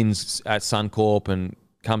like wins at Suncorp and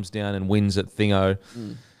comes down and wins at Thingo,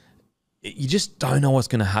 you just don't know what's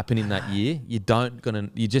going to happen in that year. You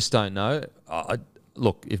just don't know.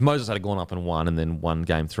 Look, if Moses had gone up and won and then won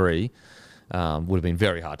game 3, would have been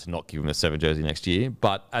very hard to not give him a 7 jersey next year.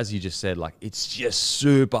 But as you just said, like, it's just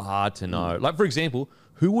super hard to know. Like, for example,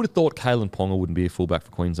 who would have thought Kalen Ponga wouldn't be a fullback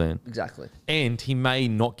for Queensland? Exactly. And he may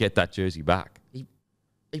not get that jersey back.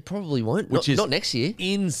 He probably won't. Which is not next year.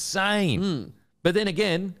 Insane. But then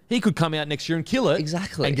again, he could come out next year and kill it.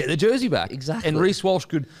 Exactly. And get the jersey back. Exactly. And Reece Walsh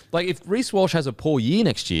could, like, if Reece Walsh has a poor year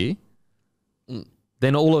next year,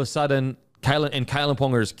 then all of a sudden, Kalen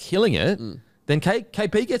Ponga is killing it, then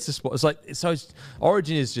KP gets the spot. It's like,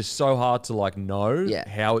 Origin is just so hard to, like, know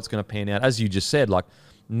how it's going to pan out. As you just said, like,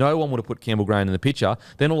 no one would have put Campbell Graham in the picture.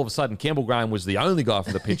 Then all of a sudden, Campbell Graham was the only guy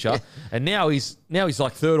for the picture, and now he's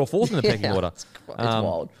like 3rd or 4th in the pecking order. It's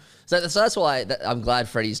wild. So that's why I'm glad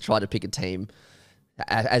Freddie's tried to pick a team,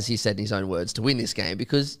 as he said in his own words, to win this game,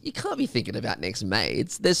 because you can't be thinking about next May.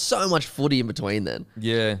 There's so much footy in between then.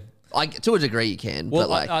 Yeah. To a degree you can. Well,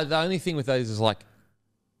 but like, the only thing with those is like,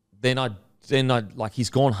 then I like he's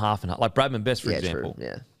gone half and half. Like Bradman Best, for example. True.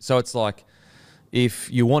 Yeah. So it's like,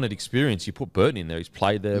 if you wanted experience, you put Burton in there. He's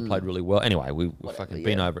played there, played really well. Anyway, we've fucking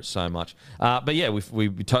been over it so much. But yeah, we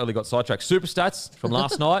totally got sidetracked. Super stats from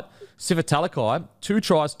last night. Sifa Talakai, 2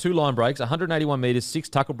 tries, 2 line breaks, 181 metres, 6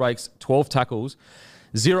 tackle breaks, 12 tackles,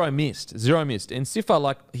 0 missed. And Sifa,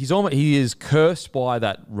 like, he is cursed by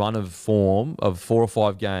that run of form of 4 or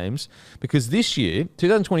 5 games, because this year,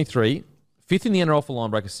 2023, 5th in the NRL for line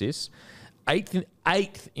break assists,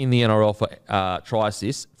 8th in the NRL for try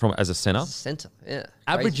assists as a centre. Centre, yeah.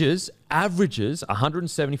 Averages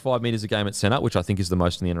 175 metres a game at centre, which I think is the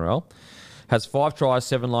most in the NRL. Has 5 tries,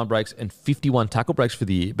 7 line breaks, and 51 tackle breaks for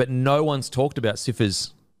the year. But no one's talked about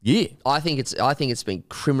Sifa's year. I think it's been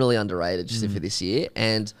criminally underrated just for this year,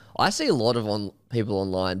 and I see a lot of people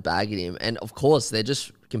online bagging him, and of course they're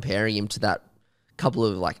just comparing him to that couple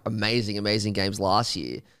of like amazing games last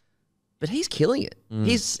year. But he's killing it.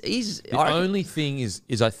 He's the only thing is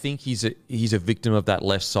I think he's a victim of that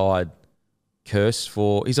left side curse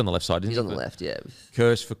for. He's on the left side, isn't he? He's on the left, yeah.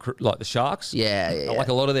 Curse for like the Sharks. Yeah. Like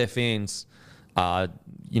a lot of their fans are,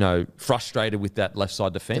 frustrated with that left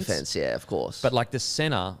side defense. Yeah, of course. But like the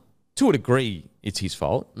center, to a degree, it's his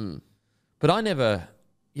fault. But I never.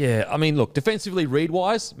 Yeah, I mean, look, defensively, read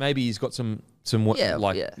wise, maybe he's got some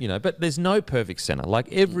but there's no perfect center. Like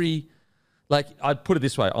I'd put it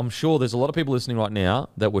this way, I'm sure there's a lot of people listening right now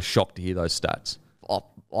that were shocked to hear those stats. Oh,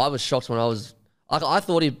 I was shocked when I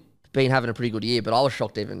thought he'd been having a pretty good year, but I was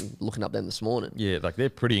shocked even looking up them this morning. Yeah, like they're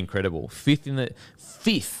pretty incredible. 5th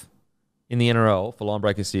in the NRL for line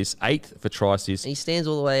break assists, 8th for try assists. And he stands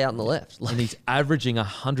all the way out on the left. And he's averaging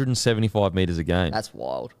 175 metres a game. That's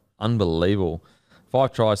wild. Unbelievable.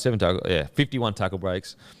 5 tries, 7 tackle, 51 tackle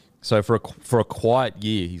breaks. So for a quiet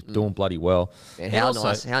year, he's doing bloody well. And how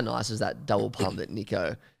nice is that double pump that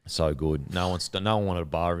Nico? So good. No one wanted to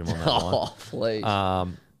bar him on that line. Oh, please.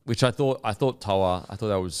 Which I thought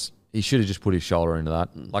Toa, he should have just put his shoulder into that.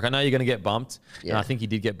 Like I know you're going to get bumped, and I think he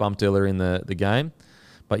did get bumped earlier in the game,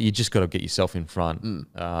 but you just got to get yourself in front.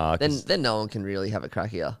 Then no one can really have a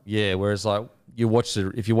crack here. Yeah. Whereas like if you watched the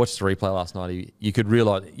replay last night, you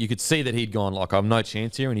could see that he'd gone like I've no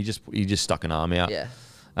chance here, and he just stuck an arm out. Yeah.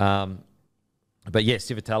 But yeah,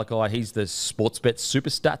 Sifa Talakai, he's the Sportsbet super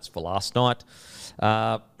stats for last night.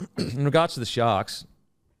 In regards to the Sharks,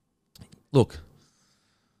 look,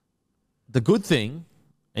 the good thing,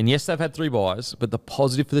 and yes, they've had 3 buys, but the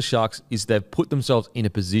positive for the Sharks is they've put themselves in a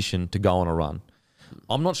position to go on a run.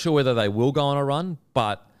 I'm not sure whether they will go on a run,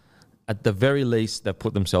 but at the very least, they've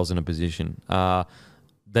put themselves in a position.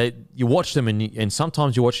 You watch them, and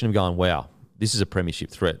sometimes you're watching them going, wow, this is a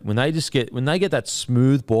premiership threat. When they get that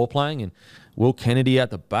smooth ball playing and Will Kennedy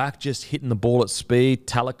out the back just hitting the ball at speed,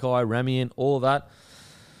 Talakai, Ramian, all of that,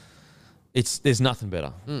 there's nothing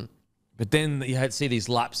better. But then you see these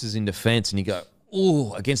lapses in defence and you go,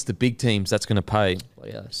 oh, against the big teams, that's going to pay. Well,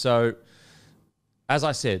 yeah. So, as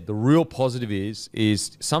I said, the real positive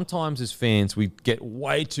is sometimes as fans we get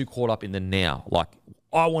way too caught up in the now. Like,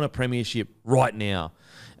 I want a premiership right now.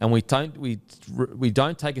 And we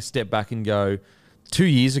don't take a step back and go, 2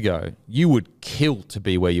 years ago, you would kill to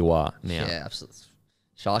be where you are now. Yeah, absolutely.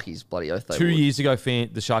 Sharkies, bloody oath they 2 would. years ago, the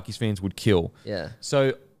Sharkies fans would kill. Yeah.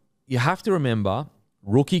 So you have to remember,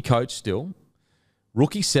 rookie coach still,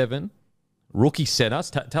 rookie 7, rookie centre.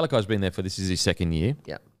 Talakai's been there this is his 2nd year.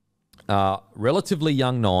 Yeah. Relatively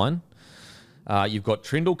young 9. You've got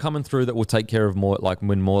Trindle coming through that will take care of more, like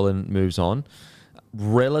when Moylan moves on.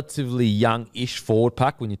 Relatively young-ish forward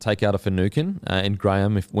pack when you take out a Finucane and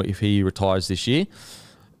Graham if he retires this year.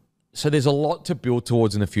 So there's a lot to build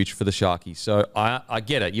towards in the future for the Sharkies. So I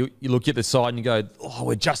get it. You look at the side and you go, oh,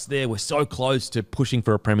 we're just there. We're so close to pushing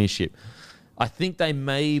for a premiership. I think they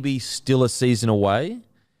may be still a season away.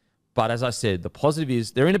 But as I said, the positive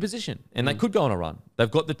is they're in a position and they could go on a run. They've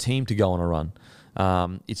got the team to go on a run.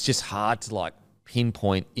 It's just hard to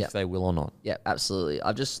pinpoint if they will or not. Yeah, absolutely.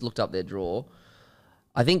 I've just looked up their draw.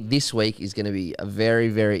 I think this week is going to be a very,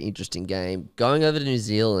 very interesting game. Going over to New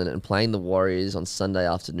Zealand and playing the Warriors on Sunday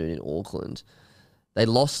afternoon in Auckland. They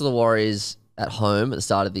lost to the Warriors at home at the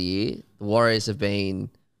start of the year. The Warriors have been,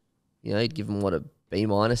 you'd give them a B-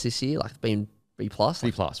 this year, been B+. B+ for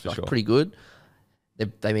sure. Pretty good.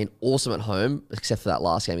 They've been awesome at home, except for that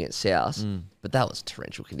last game against South. But that was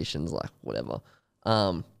torrential conditions, whatever.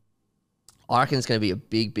 I reckon it's going to be a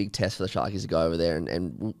big, big test for the Sharkies to go over there,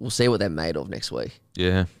 and we'll see what they're made of next week.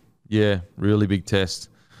 Yeah, really big test.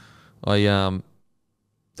 I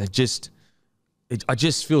just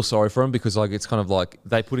feel sorry for them because it's kind of like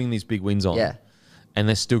they putting these big wins on, and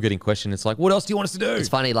they're still getting questioned. It's like, what else do you want us to do? It's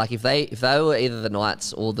funny, if they were either the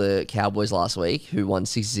Knights or the Cowboys last week, who won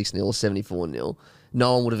 66-0 or 74-0.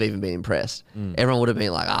 No one would have even been impressed. Everyone would have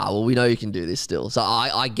been like, well, we know you can do this still. So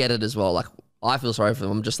I get it as well. I feel sorry for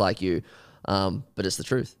them. I'm just like you. But it's the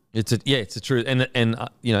truth. It's the truth, and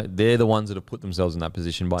they're the ones that have put themselves in that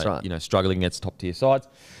position by struggling against top tier sides.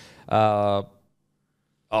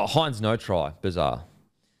 Hines no try, bizarre.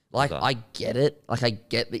 I get it. I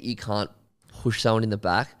get that you can't push someone in the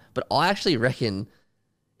back, but I actually reckon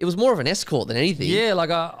it was more of an escort than anything. Yeah,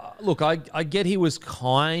 look, I get he was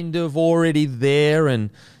kind of already there, and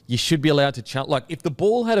you should be allowed to challenge. Like, if the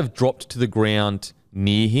ball had have dropped to the ground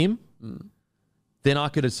near him, then I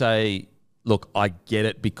could have say, look, I get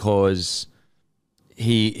it because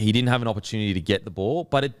he didn't have an opportunity to get the ball,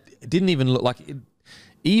 but it didn't even look like it,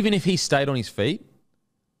 even if he stayed on his feet,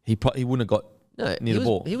 he wouldn't have got near the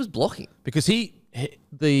ball. He was blocking because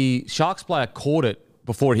the Sharks player caught it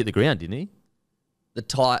before it hit the ground, didn't he? the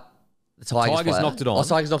Tigers knocked it on. Oh,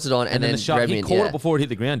 Tigers knocked it on, and then the Shark, he Redmond, caught it before it hit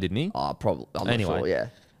the ground, didn't he? Oh, probably. I'm Anyway. not sure. Yeah.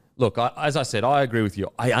 Look, as I said, I agree with you.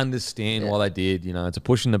 I understand why they did. You know, it's a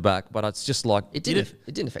push in the back, but it's just like It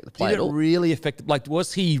didn't affect the play did at all. it really affect? Like,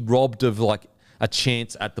 was he robbed of like a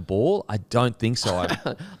chance at the ball? I don't think so.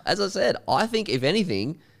 As I said, I think if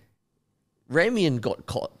anything, Ramian got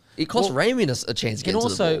caught. It cost Ramian a chance to get And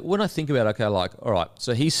into the also, ball. when I think about it, okay, like, all right,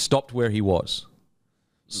 so he stopped where he was.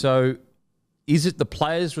 So is it the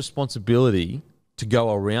player's responsibility to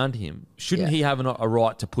go around him? Shouldn't he have a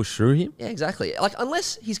right to push through him? Yeah, exactly. Like,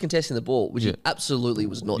 unless he's contesting the ball, which he absolutely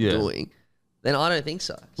was not doing, then I don't think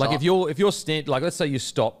so. Like, So if you're like, let's say you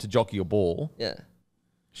stop to jockey your ball, yeah,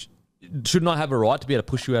 shouldn't I have a right to be able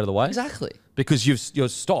to push you out of the way? exactly. Because you're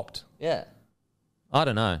stopped. Yeah, I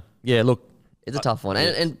don't know. Yeah, look, it's a tough one,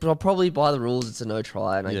 and probably by the rules, it's a no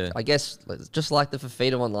try. And Yeah. I guess just like the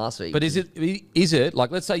Fafita one last week. but is it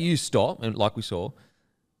like, let's say you stop, and like we saw,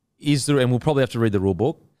 and we'll probably have to read the rule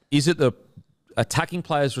book, is it the attacking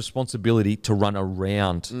player's responsibility to run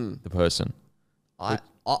around the person? I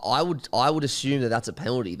would assume that's a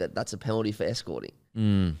penalty. That's a penalty for escorting.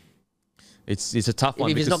 It's a tough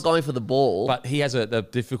one. If he's because- not going for the ball, But he has the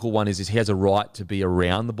difficult one is he has a right to be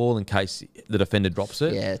around the ball in case the defender drops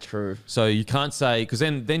it. yeah, true. So you can't say, because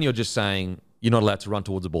then you're just saying you're not allowed to run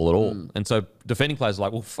towards the ball at all. And so defending players are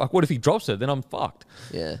like, well, fuck, what if he drops it? Then I'm fucked.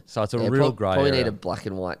 Yeah. So it's a real grey Probably area. need a black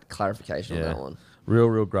and white clarification on that one.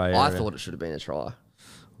 Real grey area. I thought it should have been a try.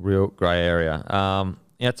 Real grey area.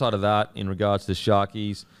 Outside of that, in regards to the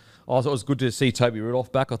Sharkies, I thought it was good to see Toby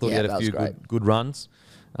Rudolph back. I thought he had that a was few great. good runs.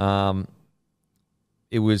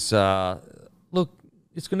 It was, look,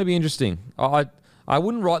 it's going to be interesting. I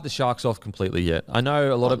wouldn't write the Sharks off completely yet. I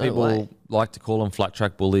know a lot of no people way. like to call them flat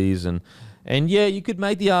track bullies, and yeah, you could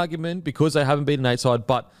make the argument because they haven't beaten 8 side,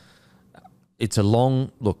 but it's a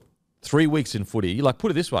long, 3 weeks in footy. Like,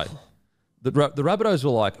 put it this way. The Rabbitohs were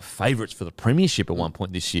like favourites for the premiership at one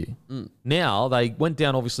point this year. Now they went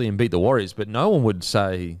down obviously and beat the Warriors, but no one would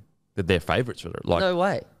say that they're favourites for it. Like, No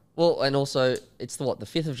way. Well, and also, it's the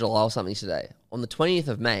 5th of July or something today. On the 20th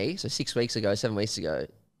of May, so 7 weeks ago,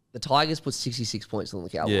 the Tigers put 66 points on the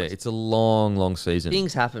Cowboys. yeah, it's a long season.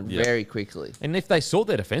 Things happen very quickly. And if they sort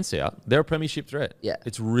their defence out, they're a premiership threat. Yeah.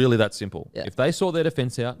 It's really that simple. Yeah. If they sort their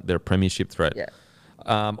defence out, they're a premiership threat. Yeah.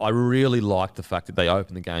 I really like the fact that they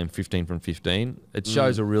opened the game 15 from 15. It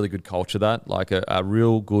shows a really good culture, like a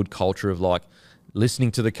real good culture of like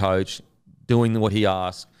listening to the coach, doing what he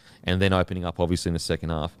asks, and then opening up obviously in the second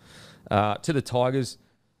half. To the Tigers,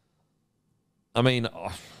 I mean,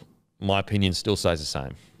 my opinion still stays the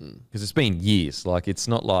same because it's been years. Like, it's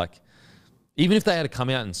not like, even if they had to come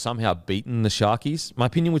out and somehow beaten the Sharkies, my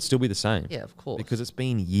opinion would still be the same. Yeah, of course. Because it's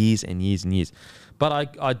been years and years and years.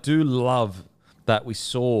 But I do love that we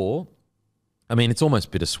saw, I mean, it's almost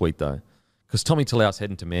bittersweet though, because Tommy Talau's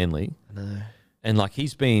heading to Manly. No. And like,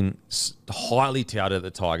 he's been highly touted at the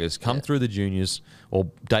Tigers, come through the juniors or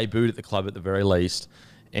debuted at the club at the very least.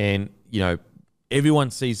 And, you know, everyone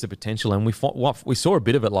sees the potential, and we saw a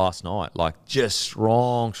bit of it last night, like just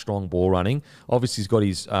strong ball running. Obviously, he's got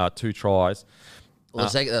his 2 tries. Well, the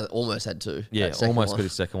second, almost had 2. Yeah, That second almost one. got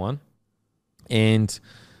his second one. And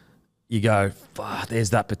you go, fuck, there's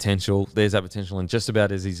that potential. And just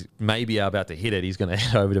about as he's maybe about to hit it, he's going to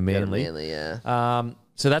head over to Manly. Yeah.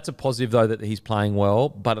 So that's a positive, though, that he's playing well.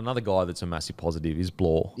 But another guy that's a massive positive is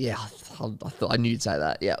Blore. Yeah, I knew you'd say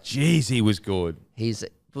that. Yeah. Jeez, he was good.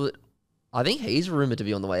 But I think he's rumoured to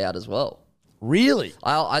be on the way out as well. Really?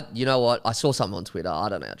 You know what? I saw something on Twitter. I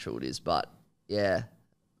don't know how true it is, but yeah,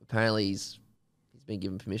 apparently he's been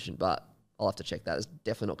given permission, but I'll have to check that. It's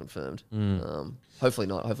definitely not confirmed. Hopefully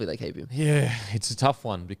not. Hopefully they keep him. Yeah, it's a tough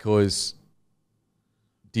one because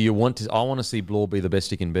I want to see Blore be the best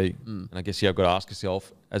he can be. And I guess you've got to ask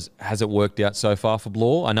yourself, has it worked out so far for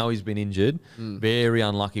Blore? I know he's been injured, very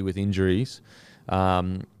unlucky with injuries.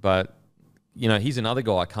 But, you know, he's another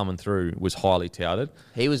guy coming through, was highly touted.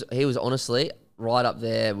 He was honestly right up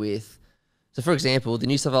there with. So, for example, the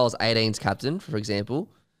New South Wales 18s captain, for example,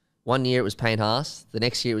 one year it was Payne Haas, the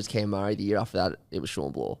next year it was Cam Murray, the year after that it was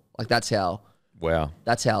Sean Blore. Like, that's how Wow.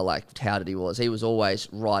 like touted he was. He was always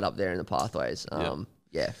right up there in the pathways.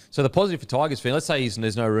 Yeah. So the positive for Tigers fan, let's say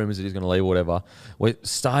there's no rumours that he's going to leave or whatever. We're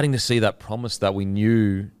starting to see that promise that we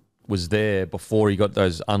knew was there before he got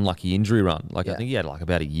those unlucky injury run. Like I think he had like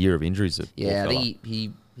about a year of injuries. Yeah, I think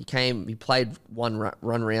he played one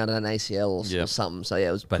run round at an ACL or something. So yeah,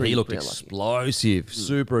 it was. But he looked explosive,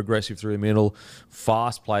 super aggressive through the middle,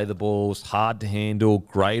 fast play the balls, hard to handle,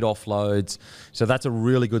 great offloads. So that's a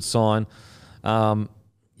really good sign.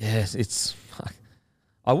 Yes, it's.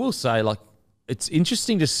 I will say, like, it's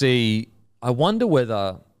interesting to see. I wonder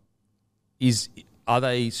whether are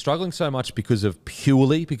they struggling so much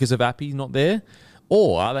purely because of Appy not there,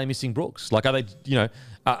 or are they missing Brooks? Like, are they,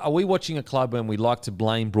 are we watching a club when we like to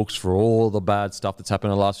blame Brooks for all the bad stuff that's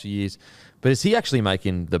happened in the last few years? But is he actually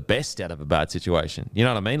making the best out of a bad situation? You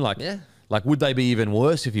know what I mean? Like, like would they be even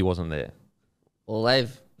worse if he wasn't there? Well,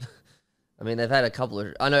 they've had a couple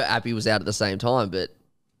of. I know Appy was out at the same time, but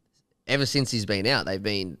ever since he's been out, they've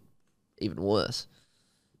been even worse.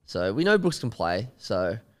 So we know Brooks can play.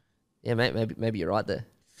 So yeah, maybe you're right there.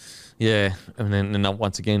 Yeah, and then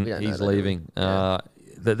once again he's leaving.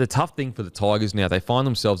 The tough thing for the Tigers now, they find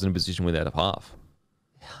themselves in a position without a half.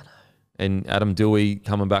 Yeah, I know. And Adam Dewey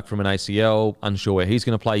coming back from an ACL, unsure where he's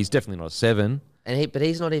going to play. He's definitely not a 7. But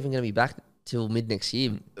he's not even going to be back till mid next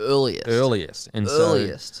year, earliest. And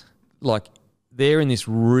so, like, they're in this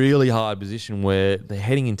really hard position where they're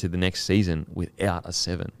heading into the next season without a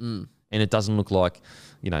 7. And it doesn't look like,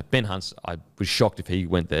 Ben Hunt's, I was shocked if he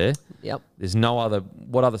went there. Yep. There's no other,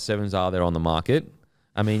 what other 7s are there on the market?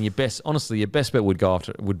 I mean, your best bet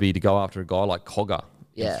would be to go after a guy like Cogger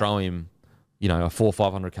and throw him, a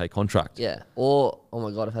 400-500K contract. Yeah. Or, oh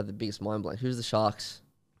my God, I've had the biggest mind blank. Who's the Sharks?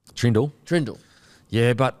 Trindle.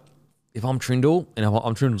 Yeah, but if I'm Trindle and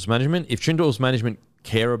I'm Trindle's management, if Trindle's management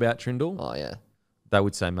care about Trindle, they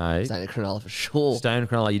would say, mate, stay in Cronulla for sure. Stay in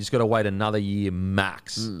Cronulla. You just got to wait another year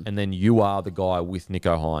max, and then you are the guy with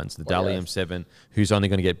Nico Hines, the Dalium 7, who's only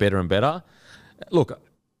going to get better and better. Look,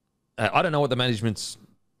 I don't know what the management's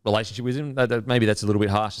relationship with him. Maybe that's a little bit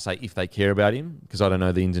harsh to say if they care about him, because I don't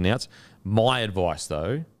know the ins and outs. My advice,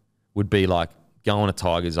 though, would be like, going to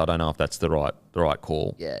Tigers. I don't know if that's the right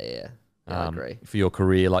call. Yeah, I agree. For your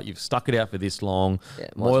career, like, you've stuck it out for this long. Yeah,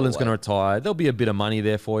 Moylan's going to retire. There'll be a bit of money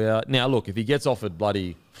there for you. Now, look, if he gets offered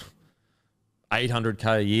bloody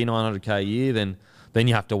 800K a year, 900K a year, then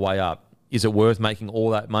you have to weigh up. Is it worth making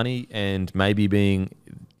all that money and maybe being,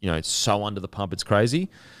 so under the pump it's crazy?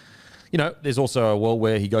 There's also a world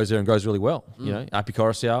where he goes there and goes really well. Api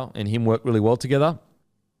Coruscant and him work really well together.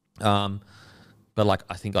 But like,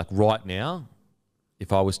 I think like right now,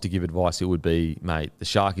 if I was to give advice, it would be, mate, the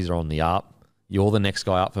Sharkies are on the up. You're the next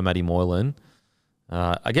guy up for Matty Moylan.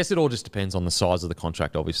 I guess it all just depends on the size of the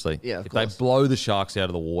contract, obviously. Yeah, of if course. They blow the Sharks out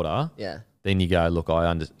of the water, then you go, look,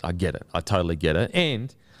 I get it. I totally get it.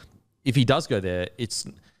 And if he does go there, it's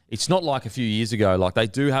not like a few years ago. Like, they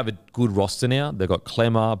do have a good roster now. They've got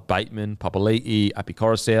Clemmer, Bateman, Papali'i, Api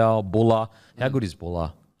Coruscant, Buller. How good is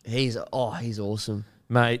Buller? He's awesome.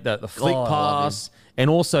 Mate, the flick pass, and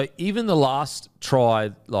also even the last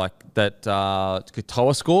try, like that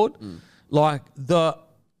Katoa scored, like the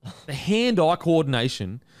hand-eye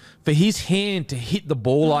coordination for his hand to hit the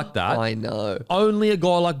ball like that. I know. Only a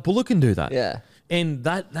guy like Buller can do that. Yeah. And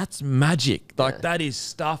that's magic. Like, that is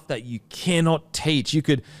stuff that you cannot teach. You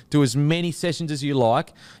could do as many sessions as you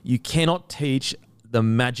like. You cannot teach the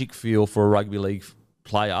magic feel for a rugby league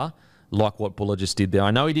player like what Buller just did there.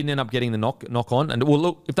 I know he didn't end up getting the knock on. And, well,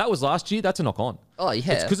 look, if that was last year, that's a knock on. Oh,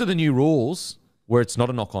 yeah. It's because of the new rules where it's not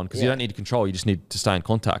a knock on, because you don't need to control. You just need to stay in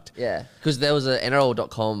contact. Yeah. Because there was a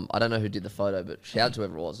NRL.com, I don't know who did the photo, but shout out to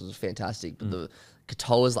whoever it was fantastic. But the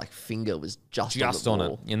Katoa's finger was just on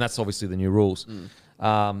it. And that's obviously the new rules.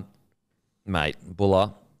 Mate,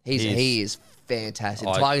 Buller. He is fantastic.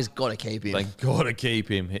 The Tigers got to keep him. They got to keep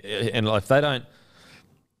him. And if they don't...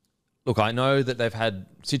 Look, I know that they've had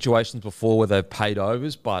situations before where they've paid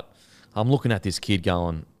overs, but I'm looking at this kid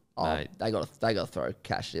going, mate, they got to throw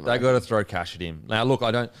cash at him. They got to throw cash at him. Now, look, I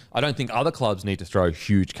don't think other clubs need to throw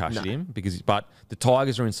huge cash at him, but the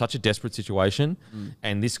Tigers are in such a desperate situation,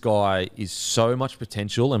 and this guy is so much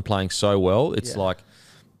potential and playing so well. It's like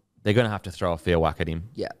they're going to have to throw a fair whack at him.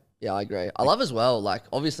 Yeah, I agree. I love as well. Like,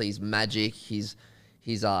 obviously, he's magic. His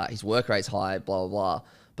work rate's high. Blah blah blah.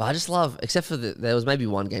 But I just love, except for there was maybe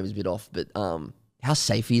one game was a bit off, but how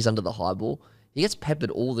safe he is under the high ball. He gets peppered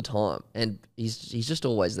all the time, and he's just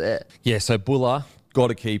always there. Yeah, so Buller, got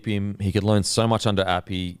to keep him. He could learn so much under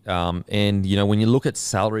Appy. And, when you look at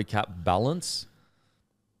salary cap balance,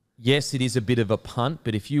 yes, it is a bit of a punt,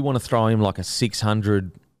 but if you want to throw him like a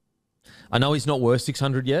 600, I know he's not worth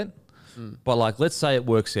 600 yet, but like, let's say it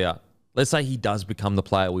works out. Let's say he does become the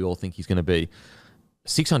player we all think he's going to be.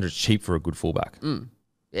 600's cheap for a good fullback. Yeah,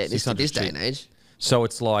 this 600 day cheap. and age. So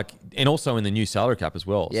it's like, and also in the new salary cap as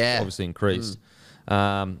well. Yeah. It's obviously increased.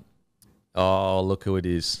 Oh, look who it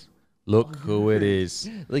is. Look who it is.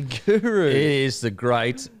 The guru. It is the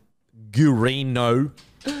great Gurino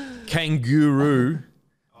Kangaroo,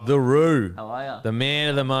 the Roo, How are ya? the man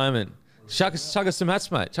of the moment. Chuck us some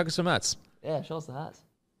hats, mate. Chuck us some hats. Yeah, show us the hats.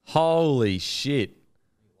 Holy shit.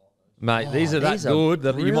 Mate, these are that these are good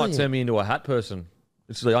that you might brilliant. turn me into a hat person.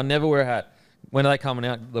 Literally, I never wear a hat. When are they coming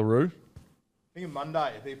out, the Roo? I think on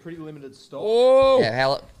Monday, it'll be a pretty limited stock. Oh! Yeah,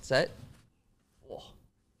 how say it?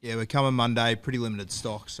 Yeah, we're coming Monday, pretty limited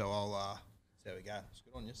stock, so I'll, there we go. It's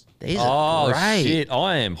good on you. These are Oh, great. shit.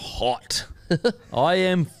 I am hot. I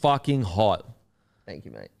am fucking hot. Thank you,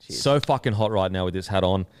 mate. Cheers. So fucking hot right now with this hat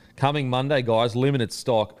on. Coming Monday, guys, limited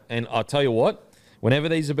stock. And I'll tell you what, whenever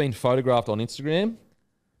these have been photographed on Instagram,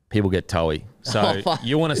 people get toey. So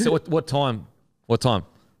you want to see what time? What time?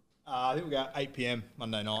 I think we'll go 8 p.m.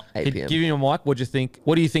 Monday night. 8 p.m. Give me a mic. What do you think?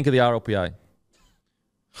 What do you think of the RLPA?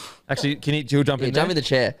 Actually, do you jump in Jump there? in the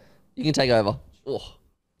chair. You can take over. Oh.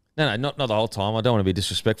 No, not the whole time. I don't want to be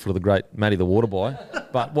disrespectful to the great Matty the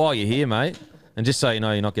Waterboy. But while you're here, mate, and just so you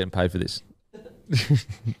know, you're not getting paid for this. This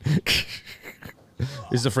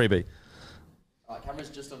is a freebie. Camera's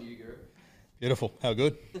just on you, Guru. Beautiful. How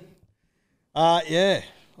good? Yeah.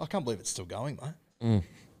 I can't believe it's still going, mate.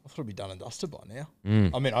 I thought it'd be done and dusted by now.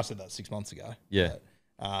 I mean, I said that 6 months ago. Yeah.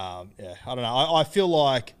 But, yeah, I don't know. I feel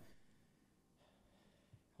like I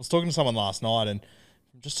was talking to someone last night, and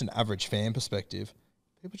from just an average fan perspective,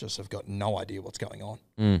 people just have got no idea what's going on.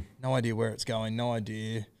 No idea where it's going. No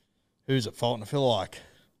idea who's at fault. And I feel like,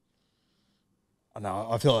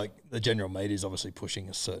 I feel like the general media is obviously pushing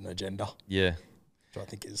a certain agenda, Yeah. which I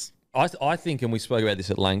think is I think, and we spoke about this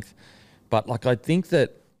at length, but like I think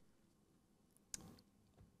that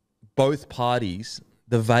both parties,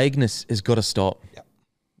 the vagueness has got to stop. Yep.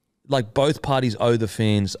 Like both parties owe the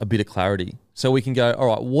fans a bit of clarity, so we can go, all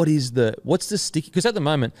right, what's the sticky? Because at the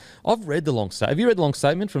moment, I've read the long statement. Have you read the long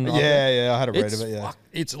statement from? Yeah, I had a read It's of it. Yeah,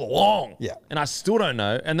 it's long. Yeah. and I still don't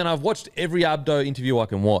know. And then I've watched every Abdo interview I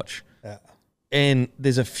can watch. yeah. And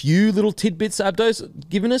there's a few little tidbits Abdo's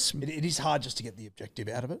given us. It is hard just to get the objective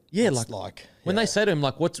out of it. Yeah, It's like when they say to him,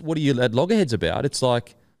 like, what are you at loggerheads about? It's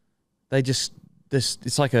like they just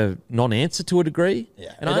it's like a non-answer to a degree.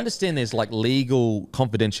 Yeah. And I understand there's like legal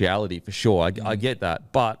confidentiality for sure. I get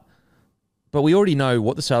that, but we already know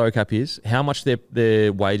what the salary cap is, how much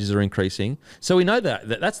their wages are increasing. So we know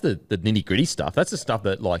that's the nitty gritty stuff. That's the stuff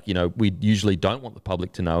that like we usually don't want the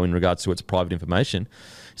public to know in regards to its private information.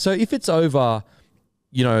 So if it's over,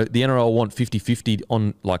 the NRL want 50-50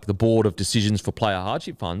 on like the board of decisions for player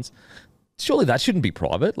hardship funds, surely that shouldn't be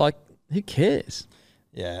private. Like, who cares?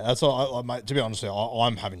 Yeah, that's all. Mate, to be honest,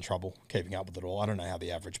 I'm having trouble keeping up with it all. I don't know how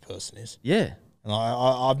the average person is. Yeah. And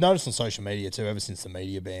I've noticed on social media too, ever since the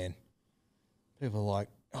media ban, people are like,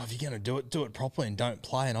 oh, if you're going to do it properly and don't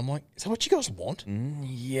play. And I'm like, is that what you guys want?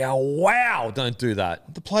 Yeah, wow. Don't do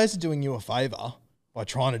that. The players are doing you a favour by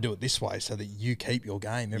trying to do it this way so that you keep your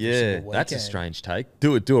game every Yeah, single weekend. that's a strange take.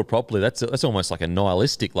 Do it properly. That's almost like a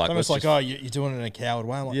nihilistic. Like, It's almost let's like, just- you're doing it in a coward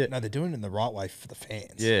way. I'm like, Yeah. no, they're doing it in the right way for the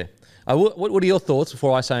fans. Yeah. What are your thoughts,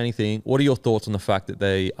 before I say anything, what are your thoughts on the fact that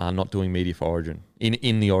they are not doing media for Origin,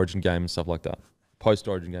 in the Origin game and stuff like that?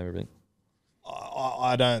 Post-Origin game, everything.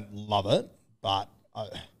 I don't love it, but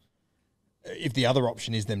if the other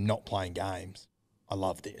option is them not playing games, I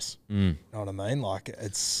love this. You know what I mean? Like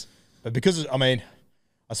but because, I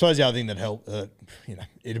suppose the other thing that helped,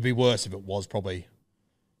 it'd be worse if it was probably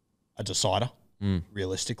a decider,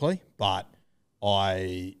 realistically. But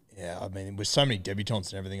with so many debutants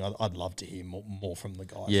and everything, I'd love to hear more from the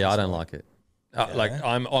guys. Yeah, I don't like it. Like,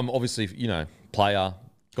 I'm obviously, player,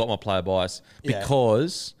 got my player bias,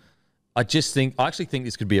 because I actually think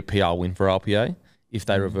this could be a PR win for RLPA if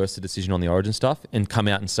they reverse the decision on the Origin stuff and come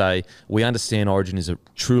out and say, we understand Origin is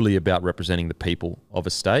truly about representing the people of a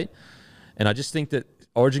state. And I just think that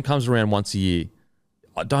Origin comes around once a year.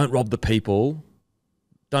 Don't rob the people.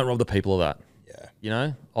 Don't rob the people of that.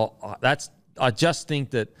 Yeah. I just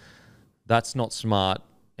think that that's not smart,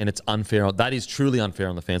 and it's unfair. That is truly unfair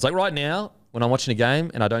on the fans. Like right now, when I'm watching a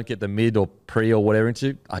game and I don't get the mid or pre or whatever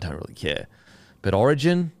into, I don't really care. But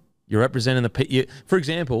Origin, you're representing the people. For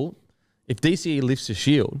example, if DCE lifts a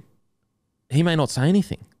shield, he may not say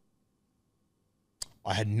anything.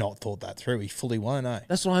 I had not thought that through. He fully won't, eh?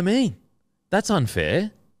 That's what I mean. That's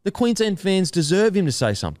unfair. The Queensland fans deserve him to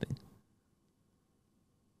say something.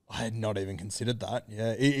 I had not even considered that.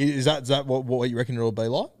 Yeah. Is that what you reckon it'll be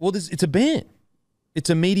like? Well, it's a ban. It's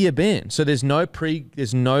a media ban. So there's no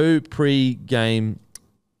pre-game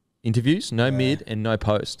interviews, no mid and no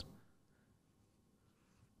post.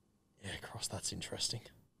 Yeah, cross. That's interesting.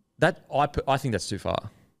 That I think that's too far.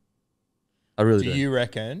 I really do. Do you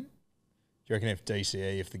reckon if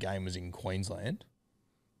DCE, if the game was in Queensland, do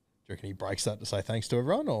you reckon he breaks that to say thanks to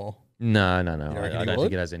everyone, or? No. I reckon he don't would?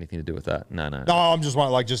 think it has anything to do with that. No. No, I'm just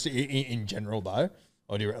wondering, like, just in general though,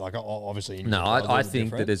 or do you like obviously? In No, general, I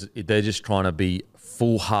think that they're just trying to be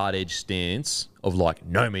full hard edge stance of like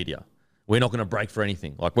no media. We're not going to break for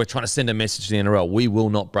anything. Like we're trying to send a message to the NRL. We will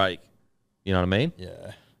not break. You know what I mean?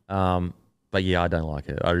 Yeah. But yeah, I don't like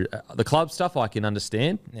it. The club stuff I can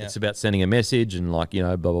understand. Yeah. It's about sending a message and like, you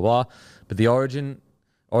know, blah, blah, blah. But the Origin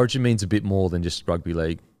means a bit more than just rugby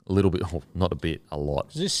league. A little bit, oh, not a bit, a lot.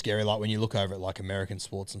 Is this scary? Like when you look over at like American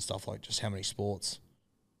sports and stuff, like just how many sports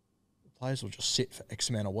players will just sit for X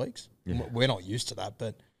amount of weeks. Yeah. We're not used to that,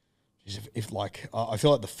 but if like, I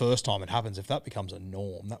feel like the first time it happens, if that becomes a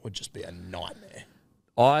norm, that would just be a nightmare.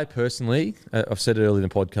 I personally, I've said it earlier in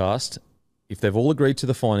the podcast, if they've all agreed to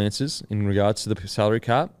the finances in regards to the salary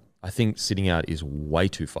cap, I think sitting out is way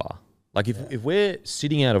too far. Like if we're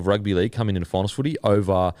sitting out of rugby league coming into finals footy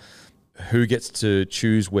over who gets to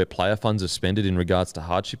choose where player funds are spent in regards to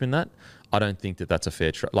hardship in that, I don't think that that's a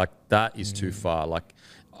fair like that is too far. Like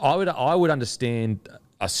I would understand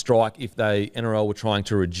a strike if they NRL were trying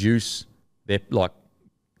to reduce their like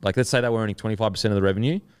let's say they were earning 25% of the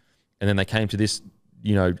revenue and then they came to this,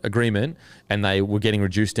 you know, agreement and they were getting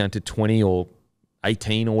reduced down to 20 or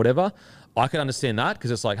 18 or whatever. I could understand that because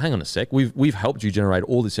it's like, hang on a sec, we've helped you generate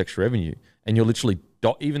all this extra revenue and you're literally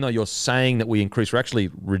even though you're saying that we increase, we're actually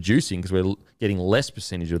reducing because we're getting less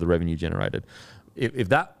percentage of the revenue generated. If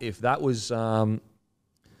that was that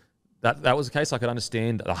was the case, I could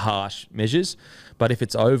understand the harsh measures, but if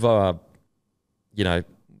it's over, you know,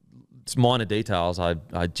 it's minor details, I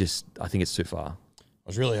think it's too far. I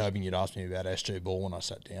was really hoping you'd ask me about SG Ball when I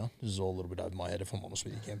sat down. This is all a little bit over my head, if I'm honest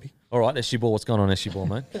with you, Kempy. All right, SG Ball, what's going on, SG Ball,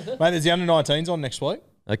 mate? Mate, there's the under-19s on next week.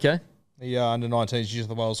 Okay. The under-19s, New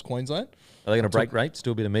South Wales, Queensland. Are they going to break rates, do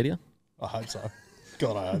a bit of media? I hope so.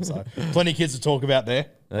 God, I hope so. Plenty of kids to talk about there.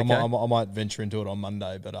 Okay. I might venture into it on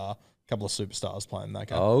Monday, but a couple of superstars playing that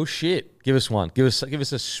game. Oh, shit. Give us one. Give us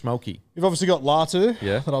a smoky. You've obviously got Latu,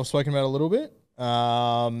 Yeah. that I've spoken about a little bit.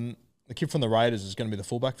 The kid from the Raiders is going to be the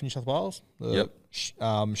fullback for New South Wales.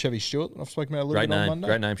 Chevy Stewart, I've spoken about a little bit on Monday.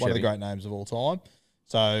 Great name, One of the Chevy. great names of all time.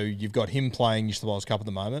 So you've got him playing New South Wales Cup at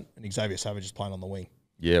the moment, and Xavier Savage is playing on the wing.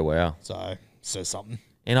 Yeah, wow. So says something.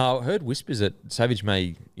 And I heard whispers that Savage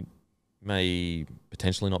may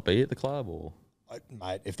potentially not be at the club, or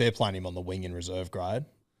Mate, if they're playing him on the wing in reserve grade, and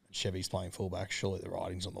Chevy's playing fullback, surely the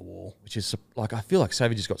writing's on the wall. which is like I feel like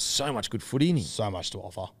Savage has got so much good footy in him. So much to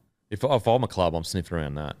offer. If I'm a club, I'm sniffing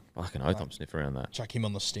around that. Fucking oath, I'm sniffing around that. Chuck him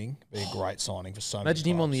on the sting. Be a great signing for so many Imagine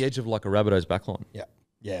him on clubs. the edge of like a Rabbitohs backline. Yeah.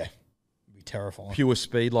 Yeah. It'd be terrifying. Pure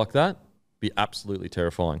speed like that, be absolutely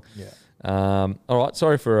terrifying. Yeah. All right,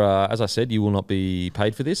 sorry for as I said, you will not be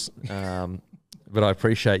paid for this. But I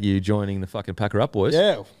appreciate you joining the fucking Packer Up, boys.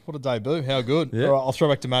 Yeah. What a debut. How good. Yeah. All right, I'll throw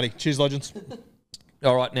back to Matty. Cheers, legends.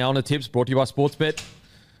 All right, now on the tips, brought to you by Sportsbet.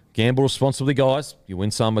 Gamble responsibly, guys. You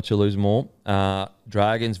win some, but you lose more.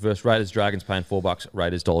 Dragons versus Raiders. Dragons paying $4.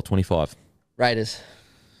 Raiders $1.25. Raiders.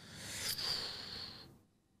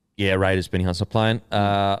 Yeah, Raiders. Benny Hunt's not playing.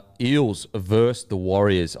 Eels versus the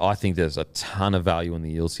Warriors. I think there's a ton of value in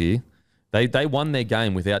the Eels here. They won their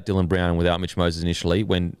game without Dylan Brown and without Mitch Moses initially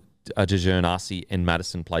when Jajern, Arcee and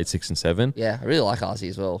Madison played 6 and 7. Yeah, I really like Arcee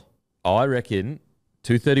as well. I reckon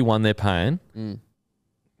 231 they're paying.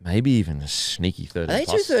 Maybe even a sneaky 13 Are they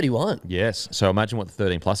plus. 231? Yes. So imagine what the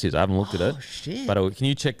 13 plus is. I haven't looked at it. Oh, shit. But can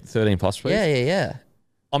you check the 13 plus, please? Yeah.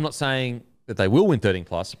 I'm not saying that they will win 13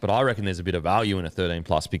 plus, but I reckon there's a bit of value in a 13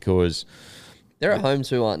 plus because They're at home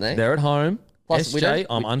too, aren't they? they're at home. Plus, SJ,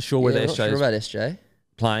 I'm unsure whether we're not SJ sure is about SJ.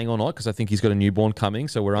 playing or not because I think he's got a newborn coming,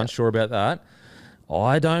 so we're unsure about that.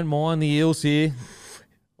 I don't mind the Eels here.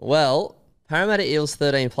 Well, Parramatta Eels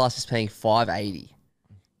 13 plus is paying $5.80.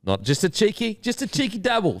 Not just a cheeky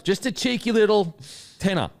dabble, just a cheeky little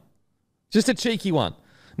tenner, just a cheeky one.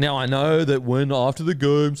 Now I know that when after the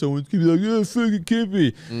game, someone's gonna be like, "Yeah, fucking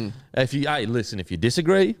Kippy." If you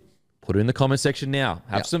disagree, put it in the comment section now.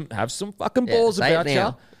 Have some fucking balls say it about now.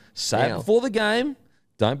 you. Say it before the game.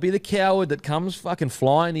 Don't be the coward that comes fucking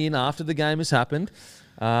flying in after the game has happened.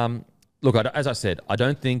 Look, as I said, I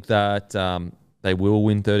don't think that they will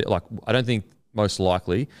win 30. Like, I don't think most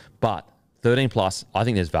likely, but 13 plus, I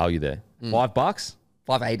think there's value there. $5, $5.80.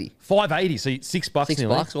 $5.80. So $6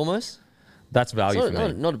 nearly. $6 almost. That's value for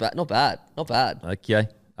me. Not bad. Okay,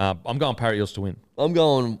 I'm going Parrot Eels to win. I'm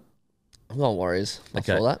going Warriors. I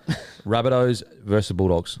feel that. Rabbitohs versus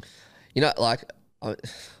Bulldogs. You know, like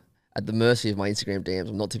at the mercy of my Instagram DMs.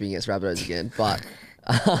 I'm not tipping against Rabbitohs again, but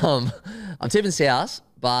I'm tipping South.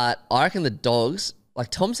 But I reckon the Dogs, like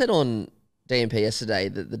Tom said on DMP yesterday,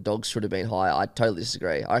 that the Dogs should have been higher. I totally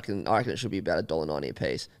disagree. I reckon it should be about $1.90 a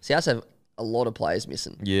piece. South have a lot of players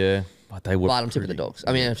missing. Yeah, but they were. But I'm tipping the Dogs.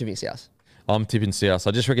 I mean, I'm tipping South. I'm tipping South.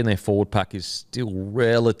 I just reckon their forward pack is still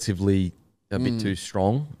relatively a bit too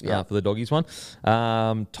strong for the Doggies one.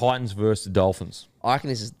 Titans versus the Dolphins. I reckon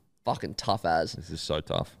this is fucking tough as. This is so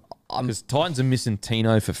tough. Because Titans are missing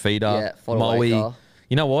Tino for feeder, Moe. Fodawaker,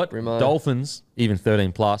 You know what? Brimo. Dolphins, even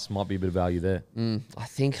 13 plus, might be a bit of value there. I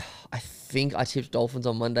think I tipped Dolphins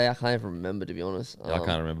on Monday. I can't even remember, to be honest. I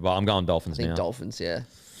can't remember, but I'm going Dolphins I think now. Dolphins, yeah.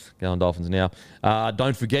 Going Dolphins now.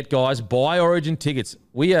 Don't forget, guys, buy Origin tickets.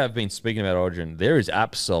 We have been speaking about Origin. There is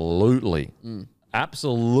absolutely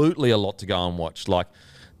a lot to go and watch. Like,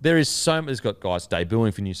 there is so much. There's got guys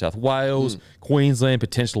debuting for New South Wales, Queensland,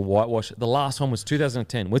 potential whitewash. The last one was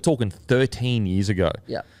 2010. We're talking 13 years ago.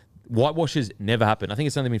 Yeah. Whitewashes never happened. I think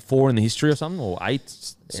it's only been 4 in the history or something, or 8.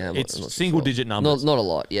 Yeah, it's I'm not single-digit numbers. Not a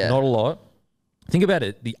lot, yeah. Not a lot. Think about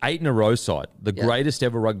it. The 8 in a row side, the greatest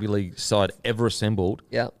ever rugby league side ever assembled,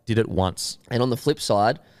 did it once. And on the flip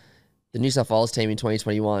side, the New South Wales team in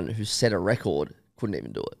 2021, who set a record, couldn't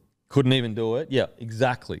even do it. Couldn't even do it. Yeah,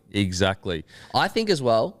 exactly. I think as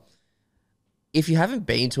well, if you haven't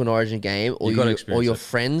been to an Origin game or you're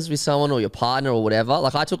friends with someone or your partner or whatever,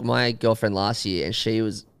 like I took my girlfriend last year and she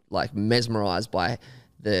was like mesmerized by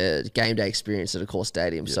the game day experience at Accor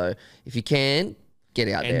Stadium. Yep. So if you can, get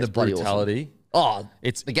out there. And the brutality. Awesome. Oh,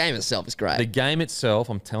 the game itself is great. The game itself,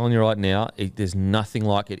 I'm telling you right now, there's nothing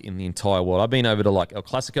like it in the entire world. I've been over to like El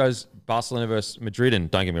Clasico's, Barcelona versus Madrid, and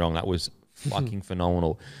don't get me wrong, that was fucking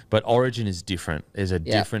phenomenal. But Origin is different. There's a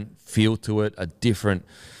different feel to it, a different...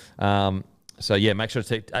 so yeah, make sure to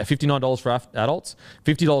take $59 for adults,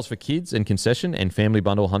 $50 for kids and concession, and family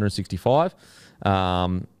bundle $165.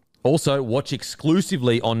 Also, watch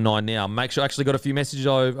exclusively on 9 Now. Make sure I actually got a few messages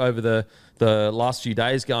over the last few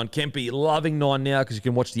days going, Kempy, loving 9 Now because you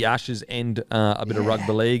can watch the Ashes and a bit of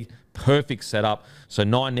rugby league. Perfect setup. So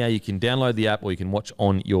 9 Now, you can download the app or you can watch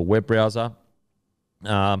on your web browser.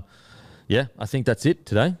 Yeah, I think that's it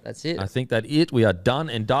today. That's it. I think that's it. We are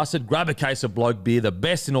done and dusted. Grab a case of bloke beer, the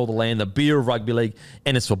best in all the land, the beer of rugby league,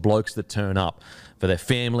 and it's for blokes that turn up for their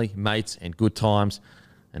family, mates, and good times.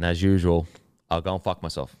 And as usual, I'll go and fuck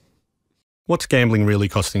myself. What's gambling really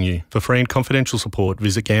costing you? For free and confidential support,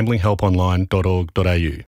 visit gamblinghelponline.org.au.